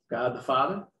Father. God the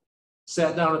Father.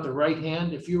 Sat down at the right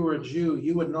hand. If you were a Jew,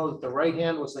 you would know that the right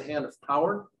hand was the hand of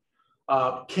power.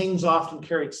 Kings often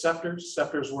carried scepters.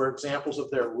 Scepters were examples of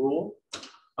their rule.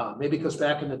 Maybe because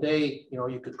back in the day,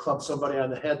 you could club somebody on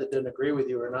the head that didn't agree with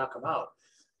you or knock them out.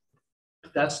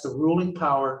 That's the ruling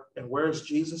power. And where is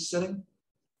Jesus sitting?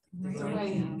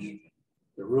 Right.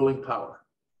 The ruling power.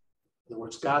 In other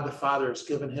words, God the Father has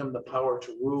given him the power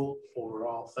to rule over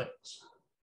all things.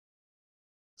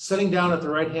 Sitting down at the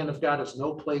right hand of God is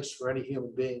no place for any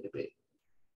human being to be.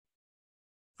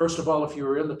 First of all, if you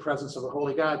were in the presence of a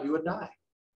holy God, you would die.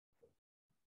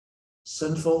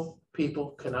 Sinful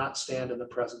people cannot stand in the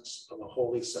presence of a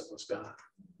holy, sinless God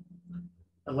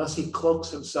unless he cloaks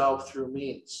himself through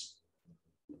means,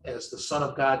 as the Son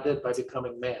of God did by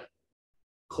becoming man.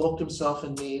 Cloaked himself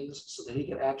in means so that he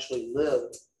could actually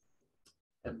live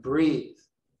and breathe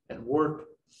and work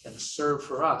and serve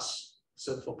for us,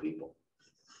 sinful people.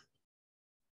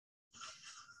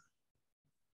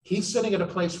 He's sitting at a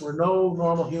place where no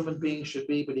normal human being should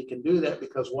be, but he can do that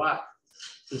because why?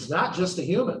 He's not just a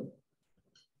human.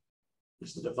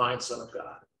 He's the divine Son of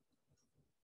God.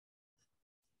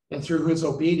 And through his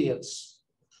obedience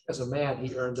as a man,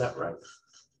 he earned that right.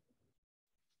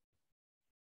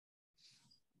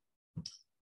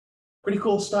 Pretty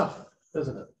cool stuff,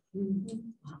 isn't it? Mm-hmm.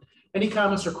 Any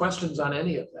comments or questions on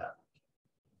any of that?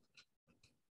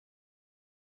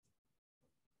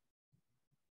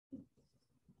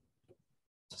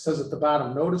 It says at the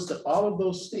bottom, notice that all of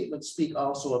those statements speak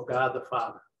also of God the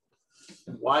Father.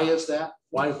 And why is that?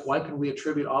 Why can we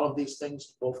attribute all of these things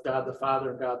to both God the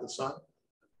Father and God the Son?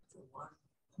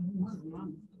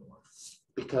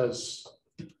 Because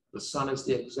the Son is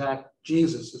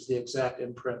Jesus is the exact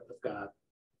imprint of God's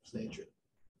nature.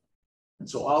 And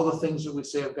so all the things that we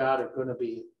say of God are going to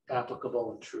be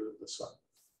applicable and true of the Son.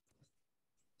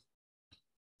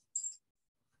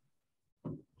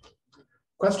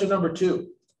 Question number 2.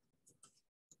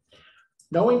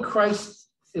 Knowing Christ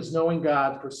is knowing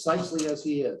God precisely as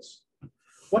he is.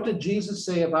 What did Jesus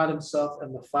say about himself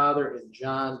and the Father in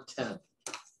John 10?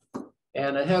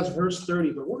 And it has verse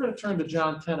 30, but we're going to turn to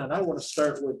John 10, and I want to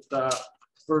start with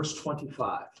verse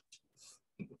 25.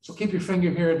 So keep your finger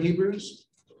here in Hebrews.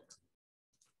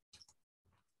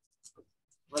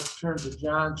 Let's turn to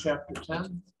John chapter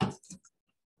 10.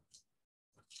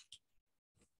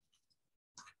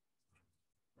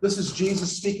 This is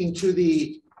Jesus speaking to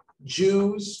the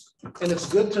Jews. And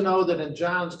it's good to know that in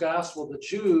John's gospel, the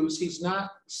Jews, he's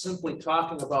not simply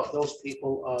talking about those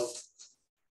people of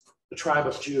the tribe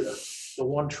of Judah, the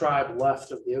one tribe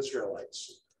left of the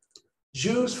Israelites.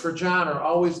 Jews for John are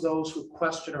always those who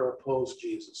question or oppose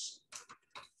Jesus.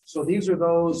 So these are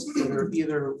those that are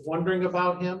either wondering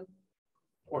about him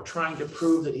or trying to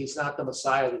prove that he's not the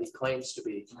Messiah that he claims to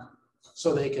be,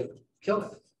 so they can kill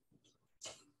him,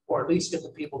 or at least get the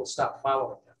people to stop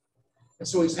following him. And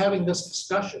so he's having this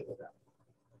discussion with them.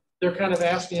 They're kind of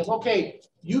asking him, okay,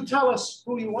 you tell us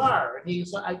who you are. And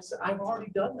he's like, I've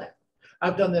already done that.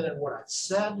 I've done that in what I've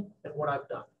said and what I've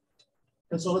done.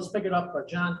 And so let's pick it up by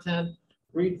John 10,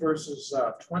 read verses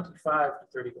 25 to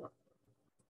 31.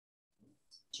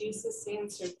 Jesus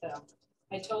answered them,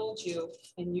 I told you,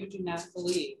 and you do not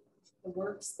believe. The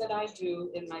works that I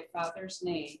do in my Father's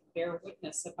name bear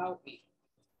witness about me.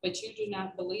 But you do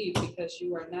not believe because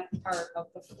you are not part of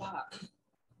the flock.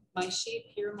 My sheep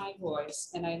hear my voice,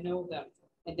 and I know them,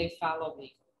 and they follow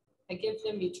me. I give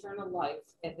them eternal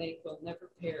life, and they will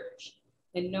never perish,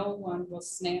 and no one will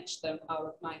snatch them out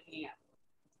of my hand.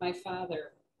 My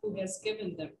Father, who has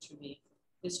given them to me,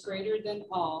 is greater than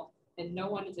all, and no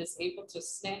one is able to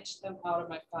snatch them out of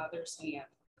my Father's hand.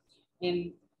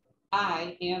 And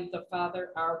I and the Father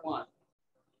are one.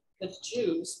 The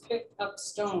Jews picked up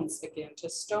stones again to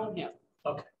stone him.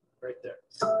 Okay, right there.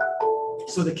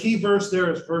 So the key verse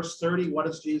there is verse 30. What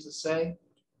does Jesus say?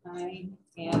 I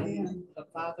and the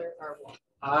Father are one.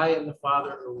 I and the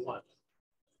Father are one.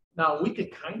 Now, we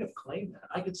could kind of claim that.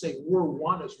 I could say we're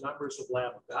one as members of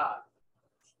Lamb of God,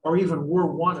 or even we're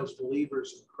one as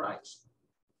believers in Christ.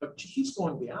 But he's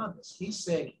going beyond this. He's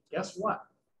saying, guess what?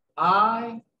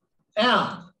 I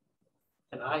am.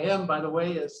 And I am, by the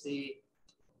way, is the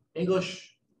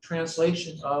English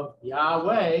translation of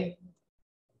Yahweh.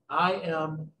 I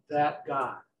am that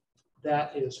God.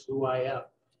 That is who I am.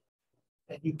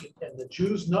 And the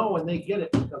Jews know and they get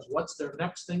it, because what's their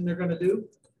next thing they're going to do?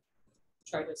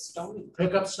 Try to stone him.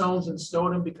 Pick up stones and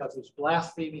stone him because he's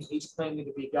blaspheming. He's claiming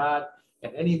to be God.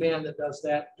 And any man that does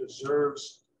that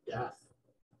deserves death.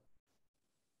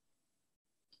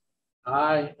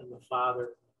 I and the Father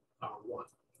are one.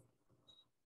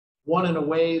 One in a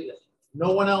way that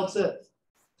no one else is.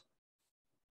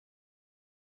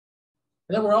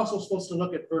 And then we're also supposed to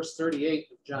look at verse 38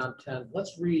 of John 10.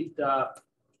 Let's read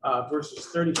verses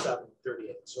 37 and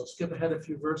 38. So skip ahead a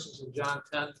few verses in John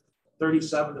 10,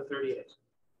 37 to 38.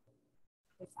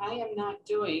 If I am not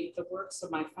doing the works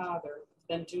of my Father,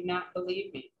 then do not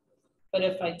believe me. But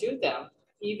if I do them,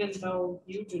 even though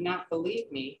you do not believe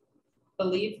me,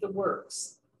 believe the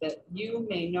works, that you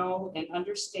may know and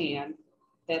understand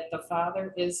that the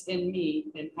Father is in me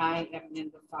and I am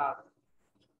in the Father.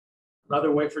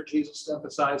 Another way for Jesus to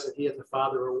emphasize that he and the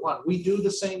Father are one. We do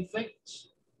the same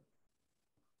things.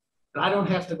 And I don't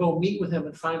have to go meet with him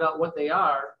and find out what they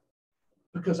are,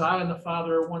 because I and the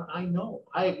Father are one. I know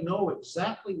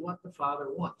exactly what the Father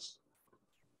wants.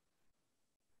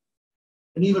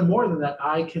 And even more than that,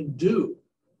 I can do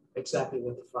exactly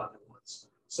what the Father wants.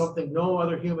 Something no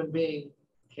other human being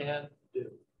can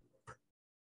do.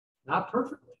 Not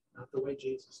perfectly, not the way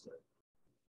Jesus did.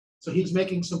 So he's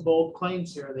making some bold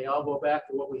claims here, and they all go back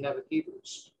to what we have in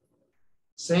Hebrews.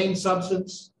 Same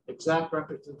substance, exact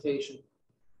representation,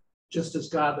 just as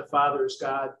God the Father is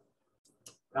God,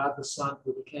 God the Son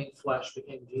who became flesh,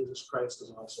 became Jesus Christ,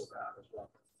 is also God as well.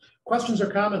 Questions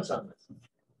or comments on this?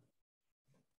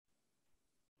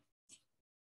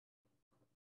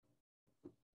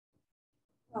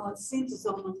 Well, it seems as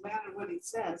though no matter what he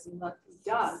says and what he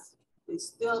does, they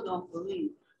still don't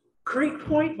believe. Great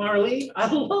point, Marlene. I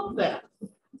love that.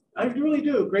 I really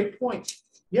do. Great point.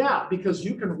 Yeah, because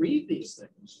you can read these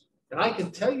things, and I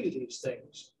can tell you these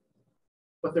things,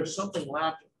 but there's something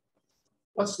lacking.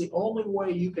 What's the only way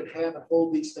you can have and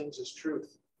hold these things as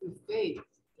truth? With faith.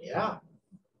 Yeah.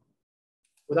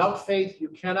 Without faith, you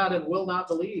cannot and will not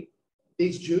believe.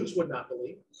 These Jews would not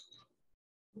believe.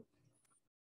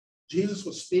 Jesus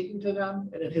was speaking to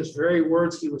them, and in his very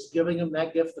words, he was giving them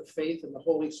that gift of faith in the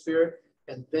Holy Spirit,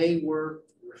 and they were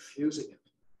refusing it.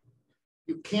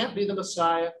 You can't be the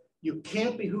Messiah. You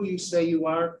can't be who you say you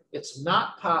are. It's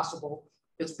not possible.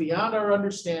 It's beyond our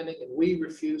understanding, and we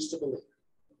refuse to believe.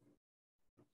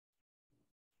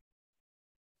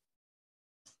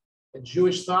 In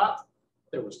Jewish thought,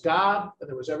 there was God and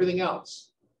there was everything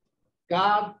else.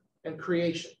 God and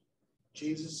creation.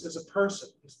 Jesus is a person.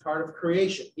 He's part of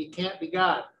creation. He can't be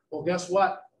God. Well, guess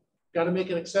what? Got to make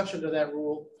an exception to that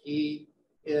rule. He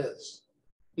is.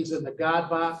 He's in the God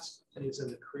box and he's in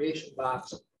the creation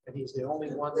box, and he's the only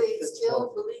one that fits They still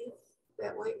both. believe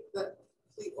that way, but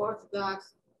the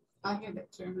Orthodox, I hear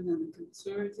that term, and the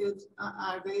conservatives,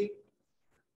 are they?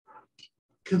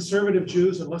 Conservative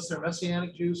Jews, unless they're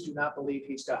Messianic Jews, do not believe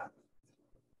he's God.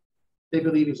 They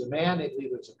believe he's a man. They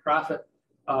believe he's a prophet.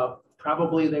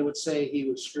 Probably they would say he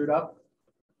was screwed up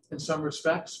in some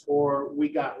respects, or we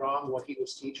got wrong what he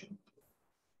was teaching.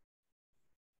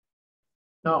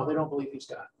 No, they don't believe he's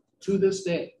God. To this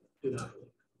day, do not believe.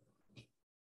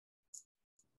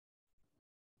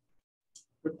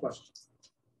 Good question.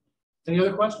 Any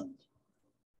other questions?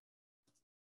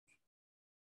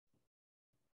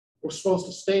 We're supposed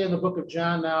to stay in the book of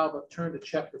John now, but turn to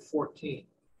chapter 14.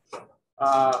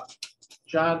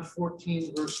 John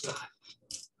 14, verse 9.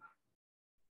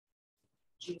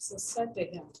 Jesus said to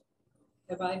him,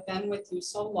 have I been with you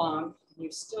so long, and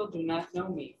you still do not know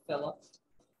me, Philip?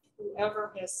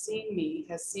 Whoever has seen me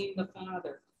has seen the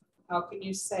Father. How can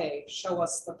you say, show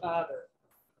us the Father?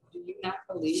 Do you not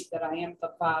believe that I am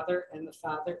the Father and the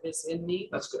Father is in me?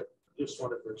 That's good. Just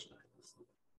wanted verse 9.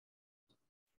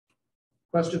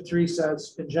 Question 3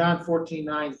 says, in John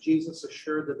 14:9, Jesus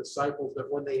assured the disciples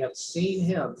that when they have seen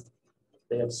him,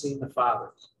 they have seen the Father.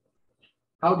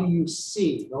 How do you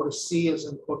see? Notice see is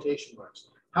in quotation marks.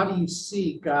 How do you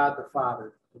see God the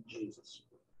Father in Jesus?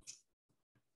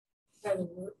 By the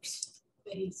works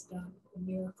that he's done, the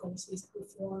miracles he's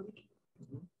performed.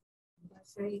 By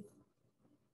faith.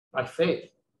 By faith.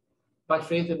 By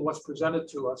faith in what's presented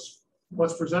to us.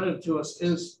 What's presented to us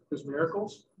is his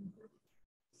miracles.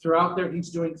 Throughout there,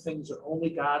 he's doing things that only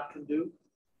God can do.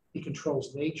 He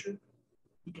controls nature.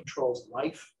 He controls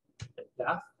life and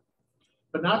death.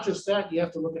 But not just that, you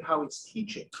have to look at how he's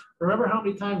teaching. Remember how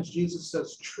many times Jesus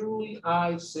says, truly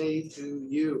I say to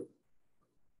you.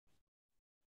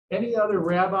 Any other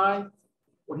rabbi,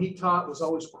 when he taught, was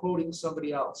always quoting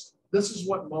somebody else. This is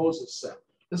what Moses said.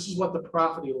 This is what the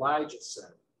prophet Elijah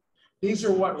said. These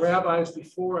are what rabbis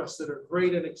before us that are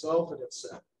great and exalted have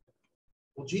said.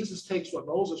 Well, Jesus takes what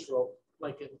Moses wrote,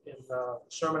 like in the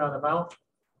Sermon on the Mount,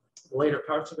 the later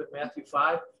parts of it, Matthew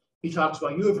 5. He talks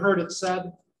about, you have heard it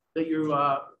said that you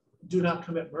do not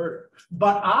commit murder.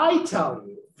 But I tell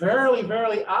you, verily,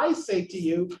 verily, I say to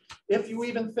you, if you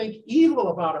even think evil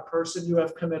about a person, you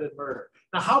have committed murder.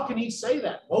 Now, how can he say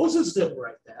that? Moses didn't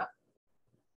write that.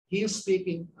 He is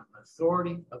speaking on the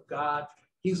authority of God,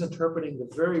 He's interpreting the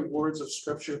very words of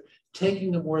Scripture,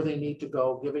 taking them where they need to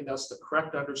go, giving us the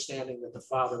correct understanding that the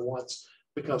Father wants.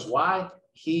 Because why?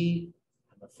 He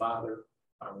and the Father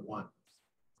are one.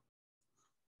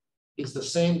 He's the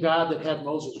same God that had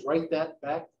Moses write that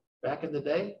back in the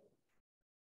day.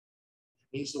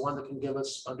 He's the one that can give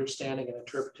us understanding and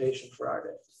interpretation for our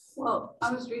day. Well,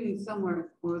 I was reading somewhere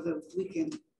over the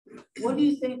weekend. What do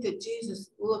you think that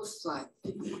Jesus looks like?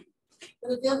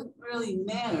 But it doesn't really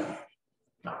matter.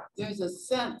 There's a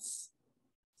sense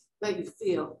that you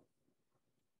feel.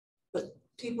 But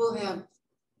people have,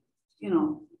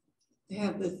 they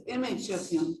have this image of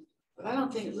him, but I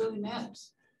don't think it really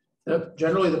matters.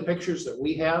 Generally, the pictures that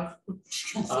we have,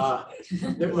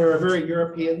 they're a very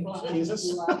European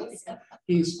Jesus.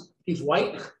 He's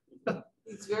white.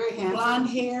 He's very handsome. Blonde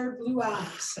hair, blue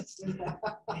eyes.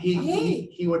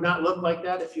 He would not look like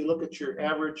that if you look at your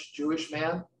average Jewish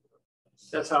man.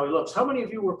 That's how he looks. How many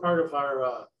of you were part of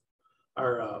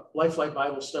our Lifelike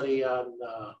Bible study on,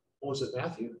 what was it,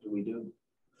 Matthew? Did we do?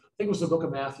 I think it was the book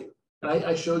of Matthew. And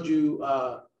I showed you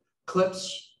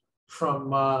clips from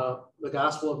the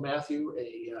Gospel of Matthew,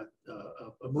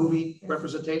 a movie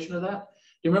representation of that.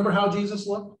 Do you remember how Jesus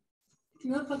looked? He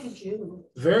looked like a Jew.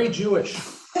 Very Jewish,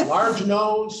 large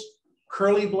nose,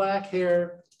 curly black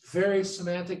hair, very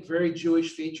Semitic, very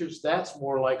Jewish features. That's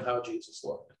more like how Jesus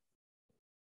looked.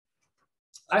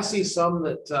 I see some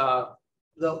that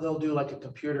they'll do like a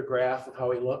computer graph of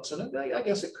how he looks, and I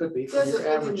guess it could be for your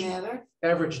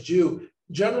average Jew.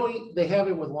 Generally, they have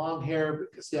him with long hair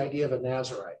because the idea of a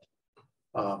Nazarite.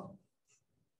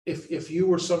 If you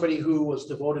were somebody who was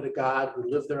devoted to God, who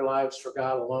lived their lives for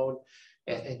God alone,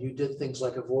 and you did things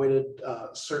like avoided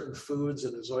certain foods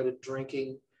and avoided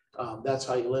drinking, that's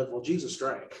how you live. Well, Jesus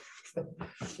drank, and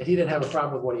he didn't have a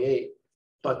problem with what he ate.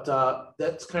 But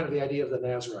that's kind of the idea of the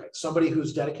Nazarite, somebody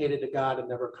who's dedicated to God and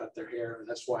never cut their hair. And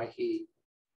that's why he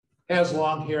has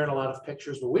long hair in a lot of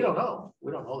pictures, but we don't know.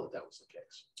 We don't know that was the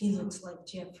case. He looks like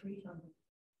Jeffrey.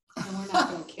 And we're not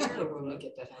going to care when we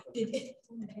get to heaven.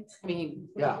 I mean,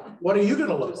 yeah. What are you going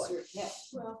to look like? Yeah.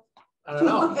 Well, I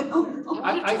don't know.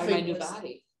 I think my new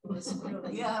body.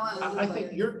 I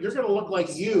think you're going to look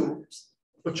like you,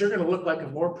 but you're going to look like a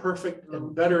more perfect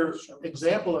and better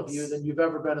example of you than you've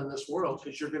ever been in this world,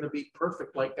 because you're going to be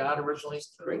perfect like God originally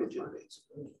created you to be.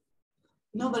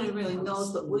 Nobody really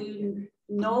knows, but will you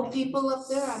know people up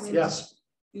there? I mean, yes.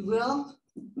 You will?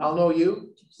 I'll know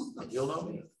you, and you'll know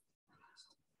me.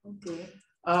 Okay.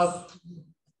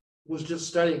 Was just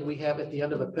studying, we have at the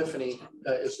end of Epiphany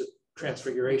is the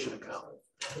Transfiguration account.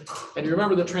 And you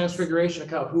remember the Transfiguration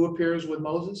account, who appears with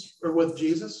Moses or with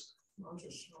Jesus?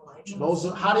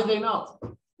 Moses. How did they know?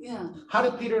 Yeah. How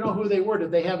did Peter know who they were?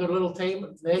 Did they have their little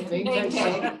name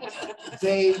tag?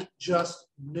 They just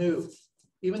knew.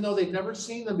 Even though they'd never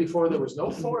seen them before, there was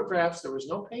no photographs, there was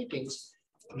no paintings.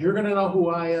 You're going to know who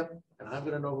I am, and I'm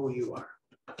going to know who you are.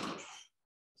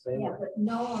 Same way. But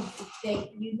know them,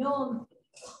 you know them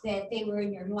that they were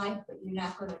in your life, but you're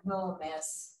not going to know them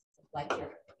as like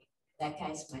that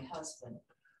guy's my husband,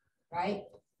 right?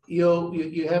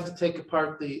 You have to take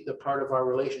apart the part of our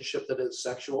relationship that is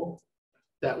sexual.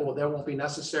 That won't be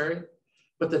necessary.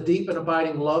 But the deep and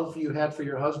abiding love you had for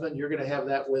your husband, you're going to have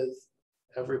that with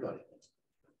everybody.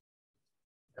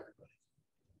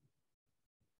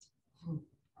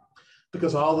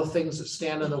 Because all the things that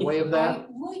stand in the way of that.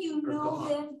 Will you know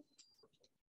then?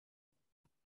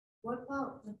 What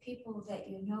about the people that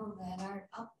you know that aren't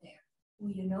up there?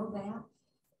 Will you know that?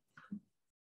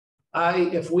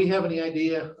 If we have any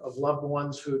idea of loved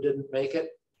ones who didn't make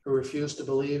it, who refuse to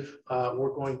believe,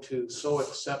 we're going to so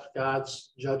accept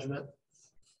God's judgment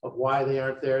of why they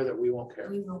aren't there that we won't care.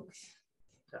 We won't.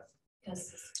 Yeah.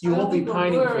 You won't be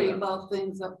pining for them. About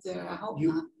things up there. I hope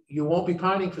not. You won't be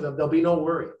pining for them. There'll be no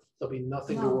worry. There'll be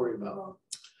nothing to worry about.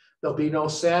 There'll be no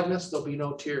sadness. There'll be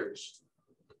no tears.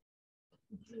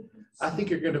 I think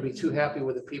you're going to be too happy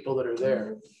with the people that are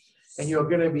there. And you're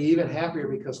going to be even happier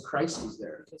because Christ is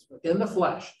there in the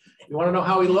flesh. You want to know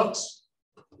how he looks?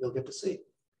 You'll get to see.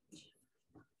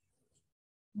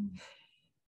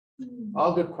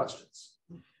 All good questions.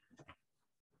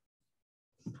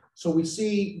 So we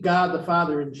see God the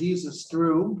Father and Jesus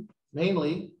through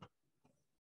mainly,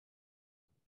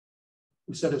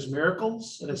 we said his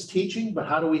miracles and his teaching, but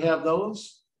how do we have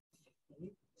those?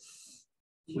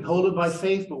 We hold it by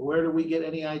faith, but where do we get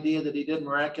any idea that he did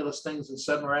miraculous things and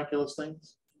said miraculous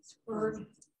things? Word.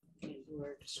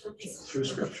 Through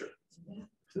Scripture.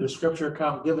 Through the Scripture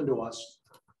account given to us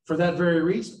for that very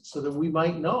reason, so that we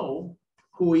might know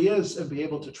who he is and be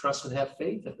able to trust and have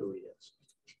faith in who he is.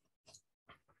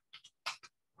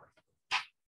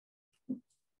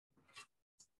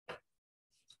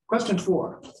 Question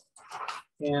 4.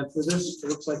 And for this, it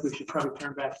looks like we should probably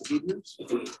turn back to Hebrews.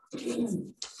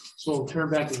 So we'll turn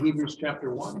back to Hebrews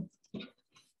chapter 1.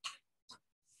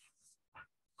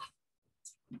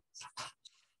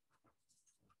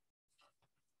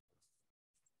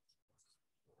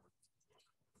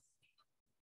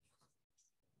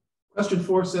 Question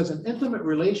 4 says, an intimate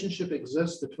relationship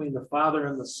exists between the Father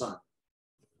and the Son.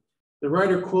 The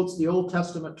writer quotes the Old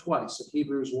Testament twice in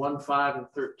Hebrews 1:5 and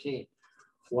 13.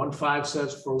 1:5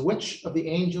 says, for which of the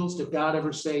angels did God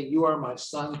ever say, you are my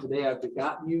son, today I've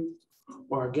begotten you?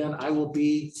 Or again, I will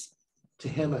be to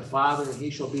him a father, and he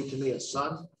shall be to me a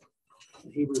son.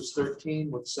 In Hebrews 13,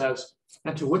 which says,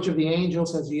 and to which of the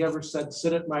angels has he ever said,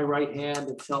 sit at my right hand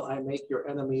until I make your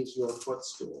enemies your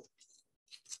footstool?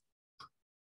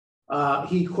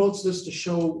 He quotes this to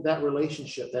show that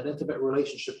relationship, that intimate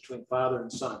relationship between Father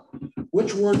and Son.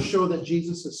 Which words show that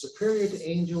Jesus is superior to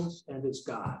angels and is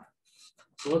God?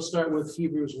 So let's start with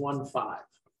Hebrews 1:5.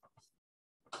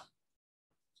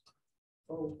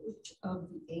 Oh, which of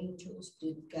the angels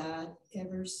did God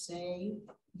ever say,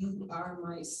 you are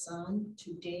my son,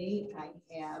 today I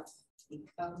have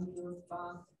become your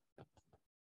father?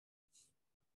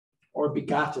 Or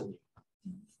begotten.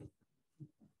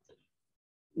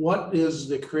 What is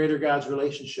the Creator God's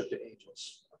relationship to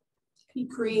angels? He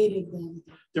created them.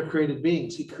 They're created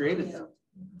beings. He created them.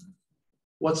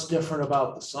 What's different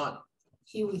about the Son?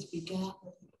 He was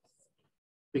begotten.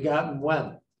 Begotten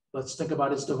when? Let's think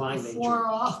about his divine nature. Before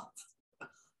all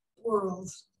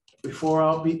worlds. Before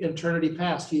all eternity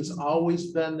past, he has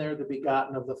always been there, the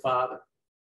begotten of the Father,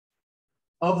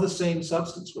 of the same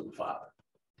substance with the Father.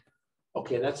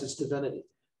 Okay, that's his divinity.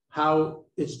 How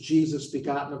is Jesus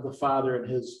begotten of the Father in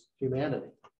his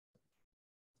humanity?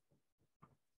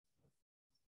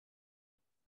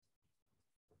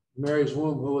 Mary's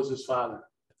womb, who was his father?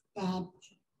 God.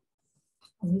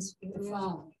 Holy Spirit. The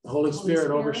Father. The Holy Spirit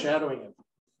Spirit. overshadowing him.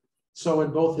 So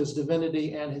in both his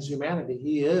divinity and his humanity,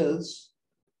 he is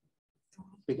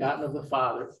begotten of the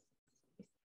Father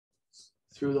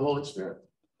through the Holy Spirit.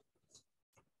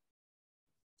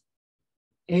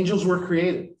 Angels were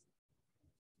created,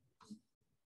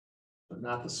 but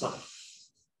not the Son.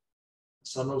 The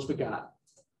Son was begotten,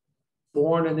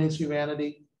 born in his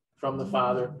humanity from the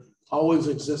Father, always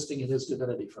existing in his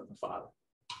divinity from the Father.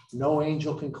 No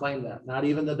angel can claim that, not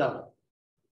even the devil.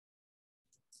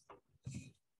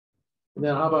 And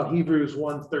then how about Hebrews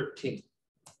 1:13?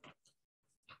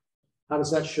 How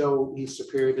does that show he's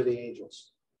superior to the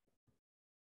angels?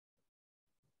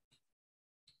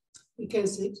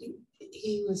 Because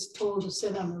he was told to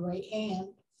sit on the right hand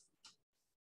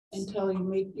until you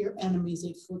make your enemies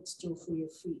a footstool for your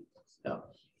feet. No.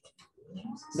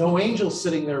 No angel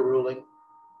sitting there ruling.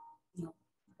 No.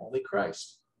 Only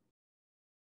Christ.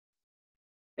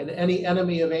 And any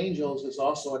enemy of angels is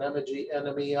also an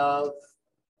enemy of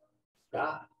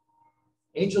God.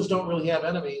 Angels don't really have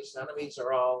enemies. Enemies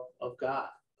are all of God.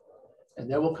 And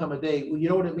there will come a day. Well, you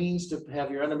know what it means to have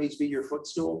your enemies be your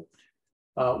footstool?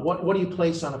 What do you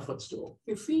place on a footstool?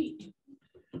 Your feet.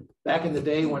 Back in the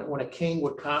day when a king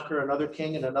would conquer another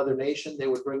king in another nation, they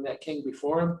would bring that king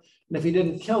before him. And if he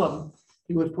didn't kill him,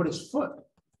 he would put his foot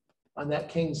on that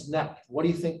king's neck. What do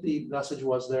you think the message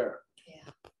was there?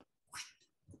 Yeah.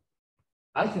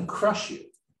 I can crush you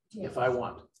if I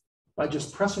want by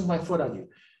just pressing my foot on you.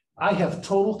 I have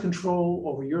total control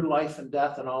over your life and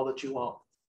death and all that you own.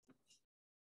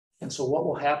 And so what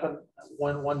will happen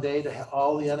when one day to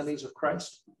all the enemies of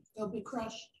Christ? They'll be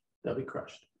crushed. They'll be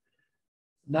crushed.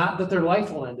 Not that their life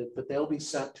will end it, but they'll be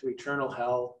sent to eternal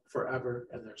hell forever,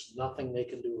 and there's nothing they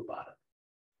can do about it.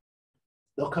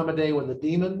 There'll come a day when the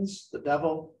demons, the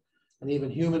devil, and even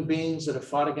human beings that have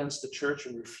fought against the church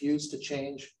and refused to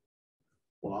change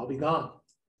will all be gone.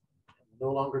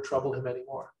 No longer trouble him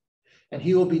anymore. And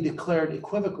he will be declared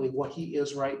equivocally what he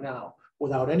is right now,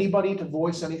 without anybody to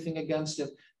voice anything against him,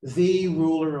 the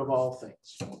ruler of all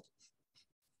things,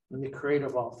 and the creator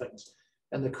of all things,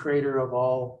 and the creator of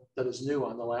all that is new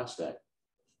on the last day.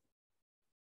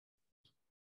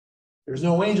 There's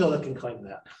no angel that can claim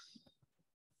that.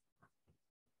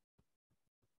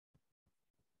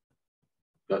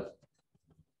 Good.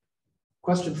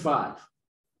 Question 5.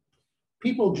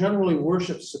 People generally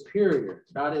worship superior,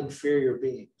 not inferior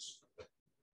beings.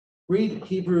 Read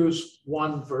Hebrews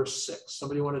 1, verse 6.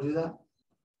 Somebody want to do that?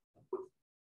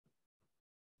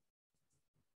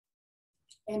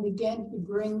 And again, he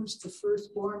brings the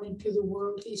firstborn into the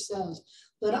world. He says,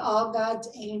 let all God's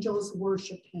angels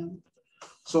worship him.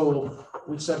 So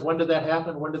we said, when did that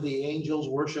happen? When did the angels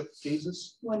worship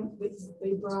Jesus? When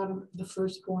they brought him, the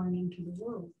firstborn into the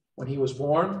world. When he was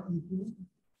born, Mhm.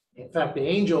 In fact, the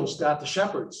angels got the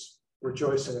shepherds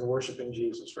rejoicing and worshiping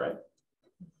Jesus, right?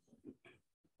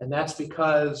 And that's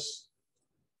because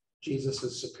Jesus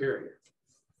is superior.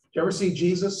 Did you ever see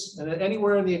Jesus and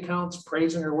anywhere in the accounts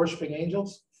praising or worshiping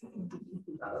angels?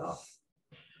 Not at all.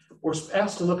 We're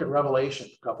asked to look at Revelation,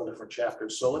 a couple different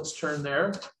chapters. So let's turn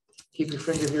there. Keep your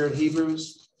finger here in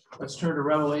Hebrews. Let's turn to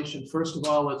Revelation. First of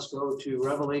all, let's go to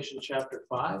Revelation chapter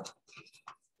 5.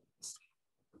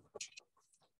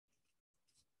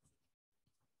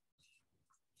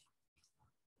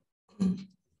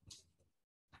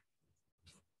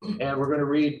 And we're going to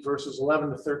read verses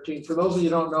 11 to 13. For those of you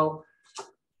who don't know,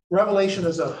 Revelation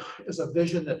is a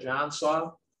vision that John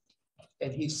saw,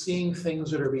 and he's seeing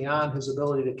things that are beyond his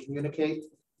ability to communicate.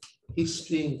 He's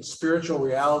seeing spiritual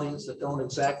realities that don't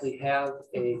exactly have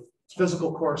a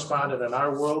physical correspondent in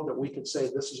our world that we could say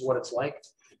this is what it's like.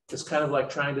 It's kind of like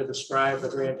trying to describe the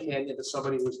Grand Canyon to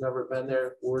somebody who's never been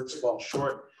there. Words fall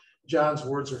short. John's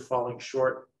words are falling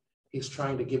short. He's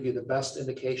trying to give you the best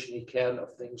indication he can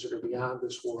of things that are beyond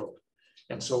this world.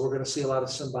 And so we're going to see a lot of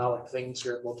symbolic things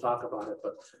here, and we'll talk about it.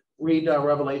 But read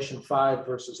Revelation 5,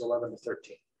 verses 11 to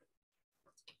 13.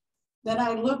 Then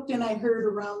I looked and I heard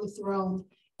around the throne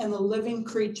and the living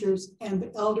creatures and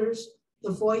the elders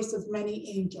the voice of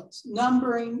many angels,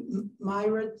 numbering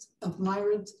myriads of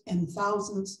myriads and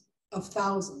thousands of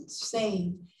thousands,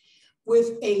 saying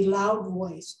with a loud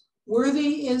voice,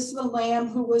 worthy is the Lamb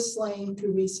who was slain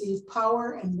to receive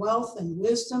power and wealth and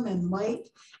wisdom and might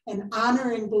and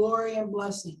honor and glory and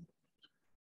blessing.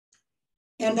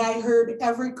 And I heard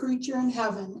every creature in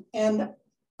heaven and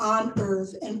on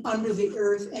earth and under the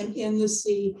earth and in the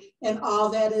sea and all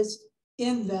that is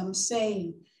in them,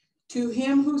 saying, to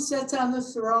him who sits on the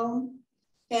throne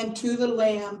and to the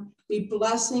Lamb be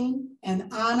blessing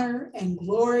and honor and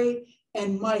glory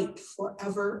and might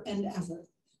forever and ever.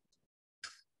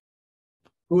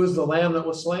 Who is the Lamb that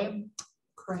was slain?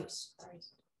 Christ.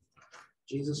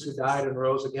 Jesus, who died and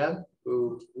rose again,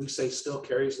 who we say still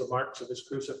carries the marks of his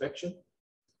crucifixion,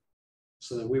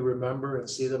 so that we remember and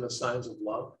see them as signs of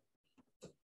love.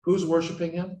 Who's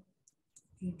worshiping him?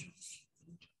 Angels.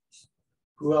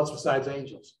 Who else besides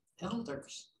angels?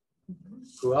 Elders.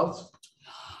 Who else?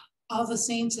 All the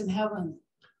saints in heaven.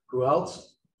 Who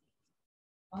else?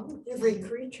 Every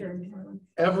creature in heaven.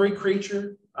 Every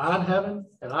creature on heaven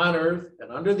and on earth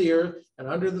and under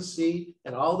the sea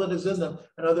and all that is in them.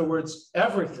 In other words,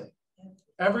 everything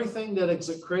that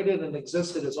is created and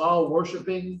existed is all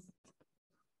worshiping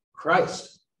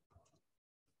Christ,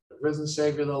 the risen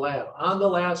Savior, the Lamb. On the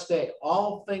last day,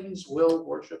 all things will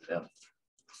worship him.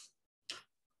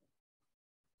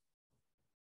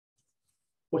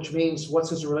 Which means, what's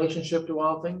his relationship to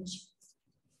all things?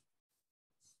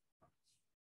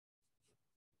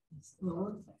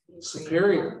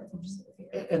 Superior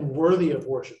and worthy of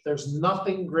worship. There's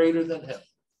nothing greater than him.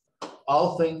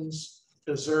 All things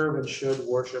deserve and should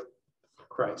worship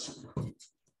Christ.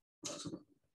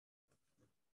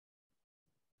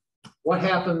 What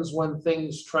happens when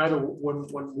things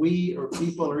when we or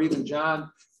people or even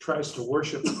John tries to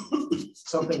worship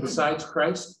something besides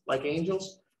Christ, like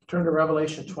angels? Turn to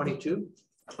Revelation 22.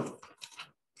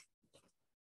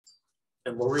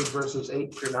 And we'll read verses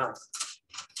 8 through 9.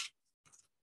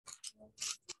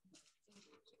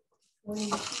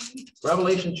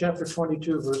 Revelation chapter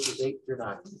 22, verses 8 through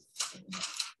 9.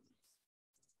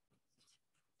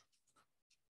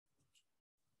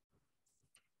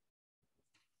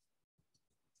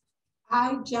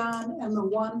 I, John, am the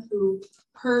one who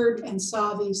heard and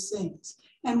saw these things.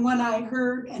 And when I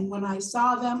heard and when I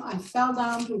saw them, I fell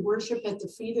down to worship at the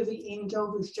feet of the angel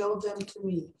who showed them to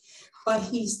me. But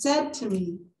he said to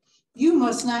me, you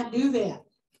must not do that.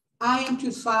 I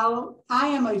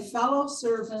am a fellow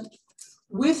servant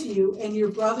with you and your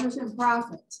brothers and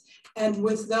prophets, and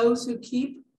with those who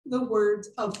keep the words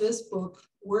of this book,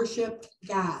 worship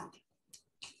God.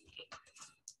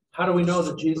 How do we know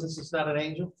that Jesus is not an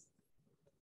angel?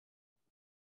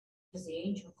 Is the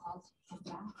angel called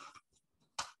God?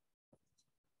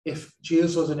 If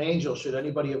Jesus was an angel, should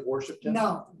anybody have worshiped him?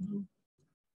 No.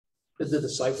 Did the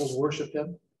disciples worship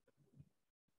him?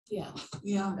 Yeah.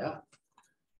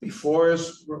 Before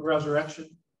his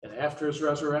resurrection and after his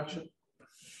resurrection.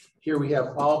 Here we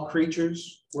have all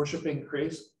creatures worshiping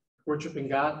Christ, worshiping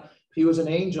God. If he was an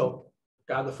angel,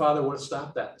 God the Father would have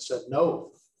stopped that and said,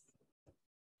 no.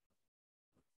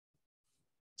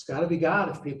 It's got to be God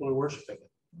if people are worshiping him.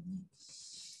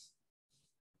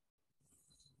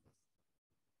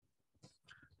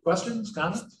 Questions,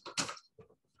 comments?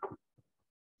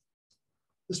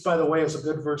 This, by the way, is a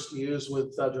good verse to use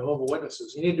with Jehovah's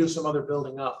Witnesses. You need to do some other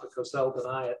building up because they'll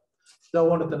deny it. They'll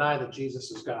want to deny that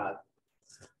Jesus is God.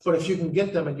 But if you can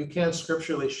get them and you can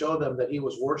scripturally show them that he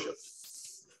was worshiped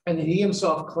and that he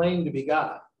himself claimed to be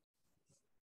God,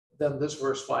 then this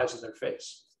verse flies in their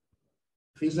face.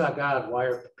 If he's not God, why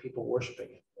are people worshiping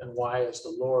him? And why is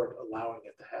the Lord allowing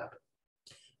it to happen?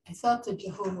 I thought the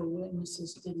Jehovah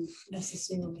Witnesses didn't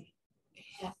necessarily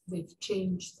they've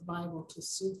changed the Bible to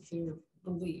suit their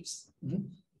beliefs. Mhm.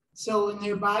 So in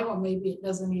their Bible, maybe it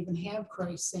doesn't even have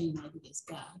Christ saying that he is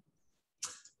God.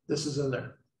 This is in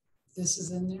there. This is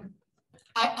in there.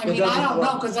 I It mean, I doesn't don't know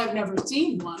work. because I've never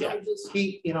seen one. Yeah. I just,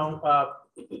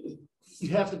 You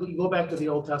have to you go back to the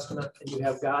Old Testament and you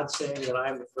have God saying that I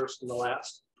am the first and the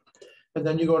last. And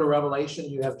then you go to Revelation,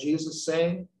 you have Jesus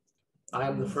saying, I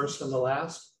am the first and the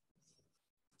last.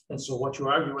 And so what you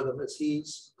argue with him is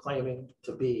he's claiming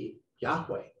to be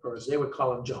Yahweh, or as they would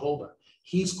call him, Jehovah.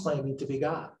 He's claiming to be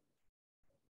God.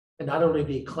 And not only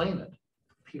did he claim it,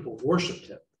 people worshiped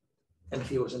him. And if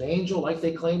he was an angel like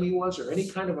they claim he was, or any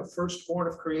kind of a firstborn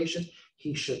of creation,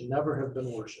 he should never have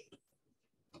been worshiped.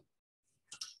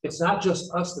 It's not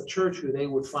just us, the church, who they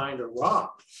would find are wrong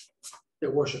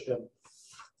that worship him.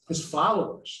 His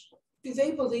followers. do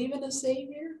they believe in a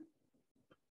savior?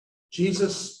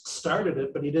 Jesus started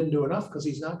it, but he didn't do enough because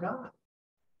he's not God.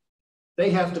 They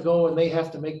have to go and they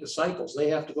have to make disciples. They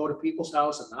have to go to people's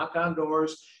house and knock on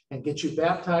doors and get you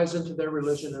baptized into their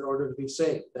religion in order to be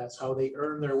saved. That's how they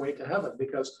earn their way to heaven,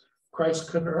 because Christ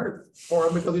couldn't earn it for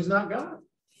them because he's not God.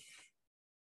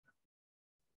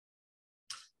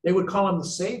 They would call him the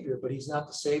Savior, but he's not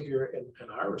the Savior in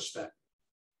our respect.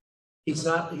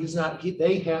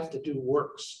 They have to do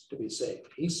works to be saved.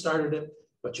 He started it,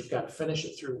 but you've got to finish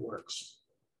it through works.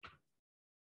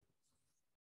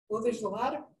 Well, there's a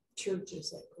lot of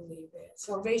churches that believe that.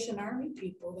 Salvation Army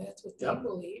people, that's what they Yep.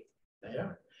 believe. They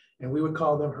are. And we would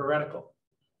call them heretical.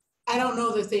 I don't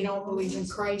know that they don't believe in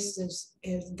Christ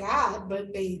as God,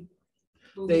 but they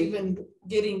believe in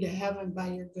getting to heaven by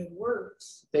your good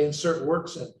works. They insert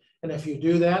works in. And if you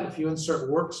do that, if you insert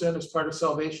works in as part of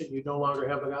salvation, you no longer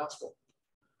have the gospel.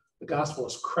 The gospel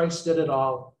is Christ did it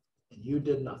all and you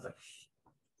did nothing.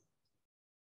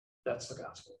 That's the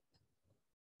gospel.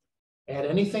 Add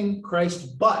anything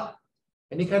Christ but,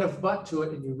 any kind of but to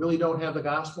it, and you really don't have the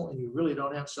gospel and you really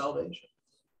don't have salvation.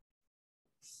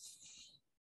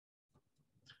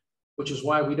 Which is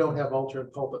why we don't have altar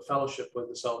and pulpit fellowship with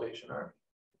the Salvation Army.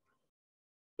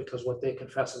 Because what they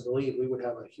confess and believe, we would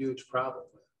have a huge problem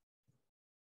with.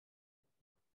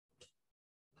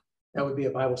 That would be a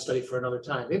Bible study for another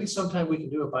time. Maybe sometime we can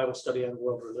do a Bible study on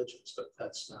world religions, but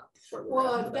that's not where we're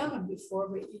Well, at I've today. done them before,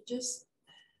 but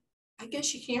I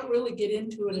guess you can't really get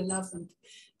into it enough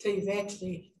until you've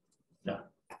actually. No.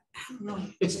 I don't know.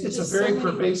 It's There's a just very so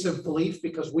many- pervasive belief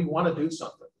because we want to do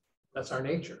something. That's our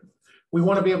nature. We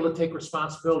want to be able to take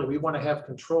responsibility. We want to have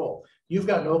control. You've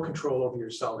got no control over your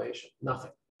salvation.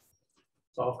 Nothing.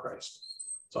 It's all Christ.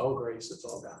 It's all grace. It's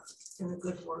all God. And the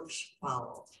good works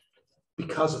follow.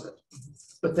 Because of it.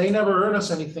 But they never earn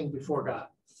us anything before God.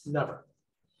 Never.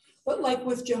 But like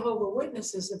with Jehovah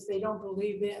Witnesses, if they don't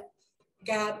believe that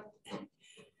God,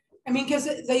 I mean, because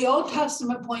the Old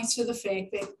Testament points to the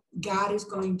fact that God is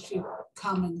going to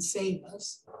come and save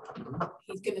us.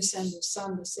 He's going to send his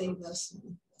son to save us.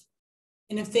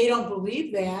 And if they don't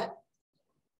believe that,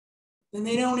 then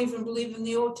they don't even believe in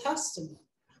the Old Testament.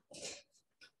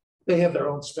 They have their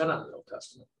own spin on the Old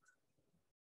Testament.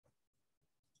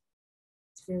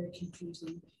 It's very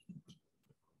confusing.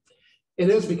 It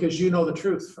is because you know the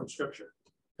truth from Scripture,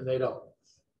 and they don't.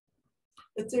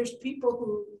 But there's people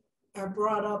who are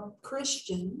brought up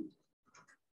Christian,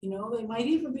 they might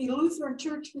even be Lutheran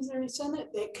Church, Missouri Synod,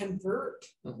 that convert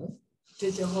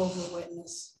to Jehovah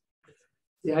Witness.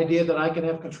 The idea that I can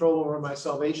have control over my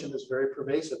salvation is very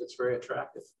pervasive. It's very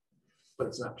attractive, but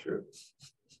it's not true.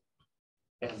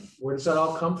 And where does that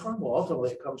all come from? Well, ultimately,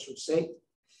 it comes from Satan.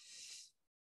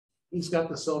 He's got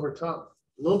the silver tongue,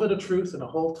 a little bit of truth and a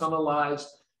whole ton of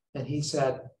lies. And he's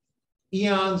had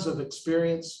eons of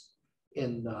experience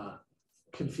in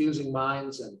confusing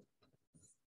minds and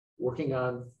working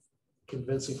on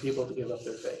convincing people to give up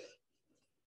their faith.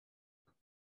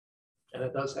 And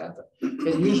it does happen.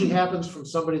 It usually happens from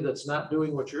somebody that's not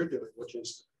doing what you're doing, which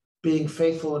is being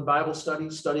faithful in Bible study,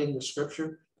 studying the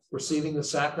Scripture, receiving the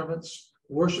sacraments,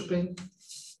 worshiping.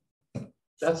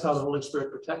 That's how the Holy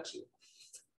Spirit protects you.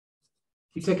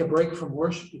 You take a break from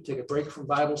worship, you take a break from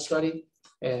Bible study,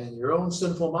 and your own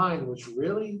sinful mind, which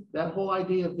really, that whole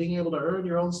idea of being able to earn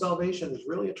your own salvation is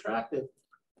really attractive,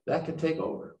 that can take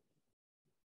over.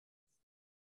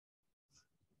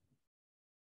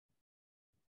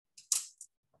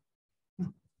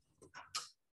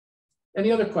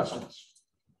 Any other questions?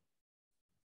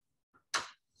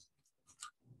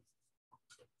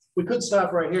 We could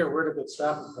stop right here. We're at a good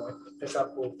stopping point and pick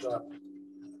up with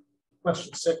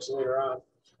question 6 later on.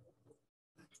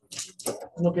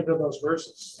 Look into those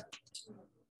verses.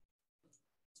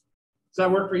 Does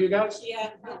that work for you guys?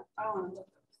 Yeah.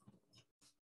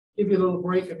 Give you a little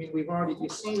break. I mean, we've already, you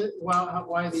see it,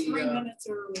 why the 3 minutes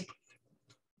early.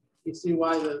 you see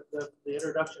why the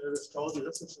introduction to this told you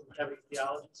this is some heavy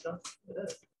theology stuff. It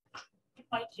is. It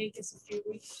might take us a few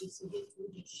weeks just to get through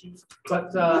the sheet.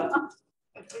 But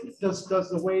does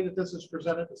the way that this is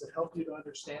presented, does it help you to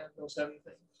understand those heavy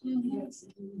things? Yes.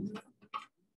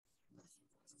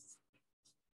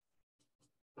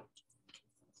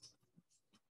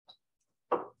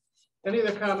 Any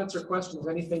other comments or questions?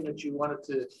 Anything that you wanted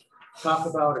to talk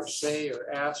about or say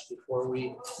or ask before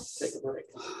we take a break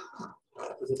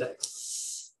for the day?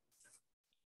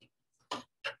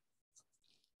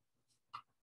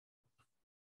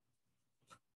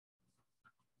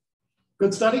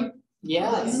 Good study?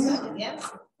 Yes.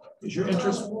 Yes. Is your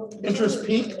interest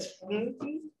peaked?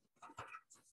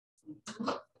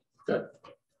 Good.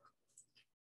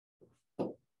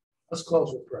 Let's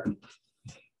close with prayer.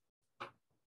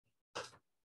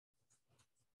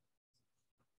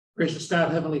 Gracious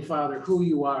God, Heavenly Father, who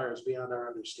you are is beyond our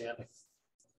understanding.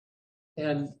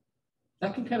 And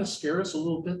that can kind of scare us a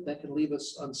little bit. That can leave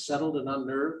us unsettled and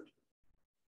unnerved.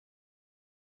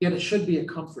 Yet it should be a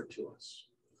comfort to us.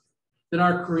 That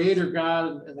our Creator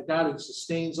God and the God who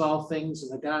sustains all things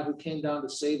and the God who came down to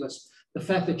save us, the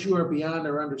fact that you are beyond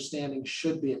our understanding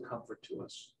should be a comfort to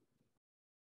us.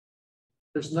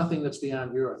 There's nothing that's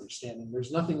beyond your understanding.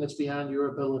 There's nothing that's beyond your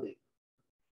ability.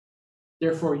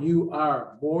 Therefore, you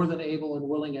are more than able and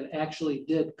willing and actually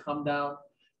did come down,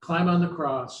 climb on the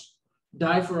cross,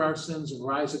 die for our sins and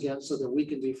rise again so that we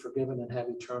can be forgiven and have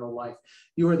eternal life.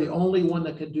 You are the only one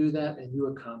that could do that, and you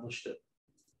accomplished it.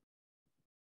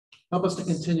 Help us to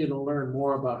continue to learn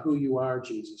more about who you are,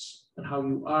 Jesus, and how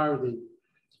you are the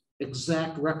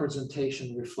exact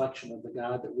representation, reflection of the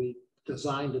God that we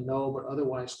designed to know but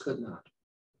otherwise could not.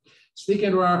 Speak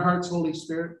into our hearts, Holy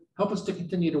Spirit. Help us to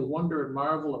continue to wonder and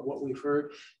marvel at what we've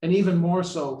heard, and even more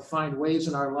so, find ways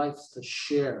in our lives to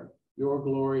share your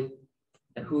glory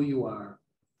and who you are,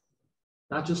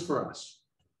 not just for us,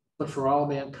 but for all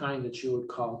mankind that you would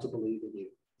call to believe in you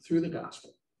through the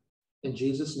gospel. In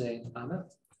Jesus' name, amen.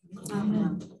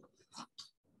 Amen.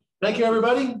 Thank you,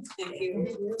 everybody. Thank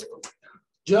you.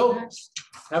 Joe,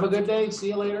 have a good day. See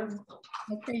you later.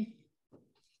 Okay.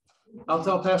 I'll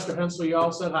tell Pastor Hensel you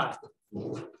all said hi.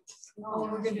 Oh,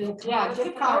 we're gonna do. Yeah, get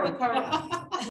the card.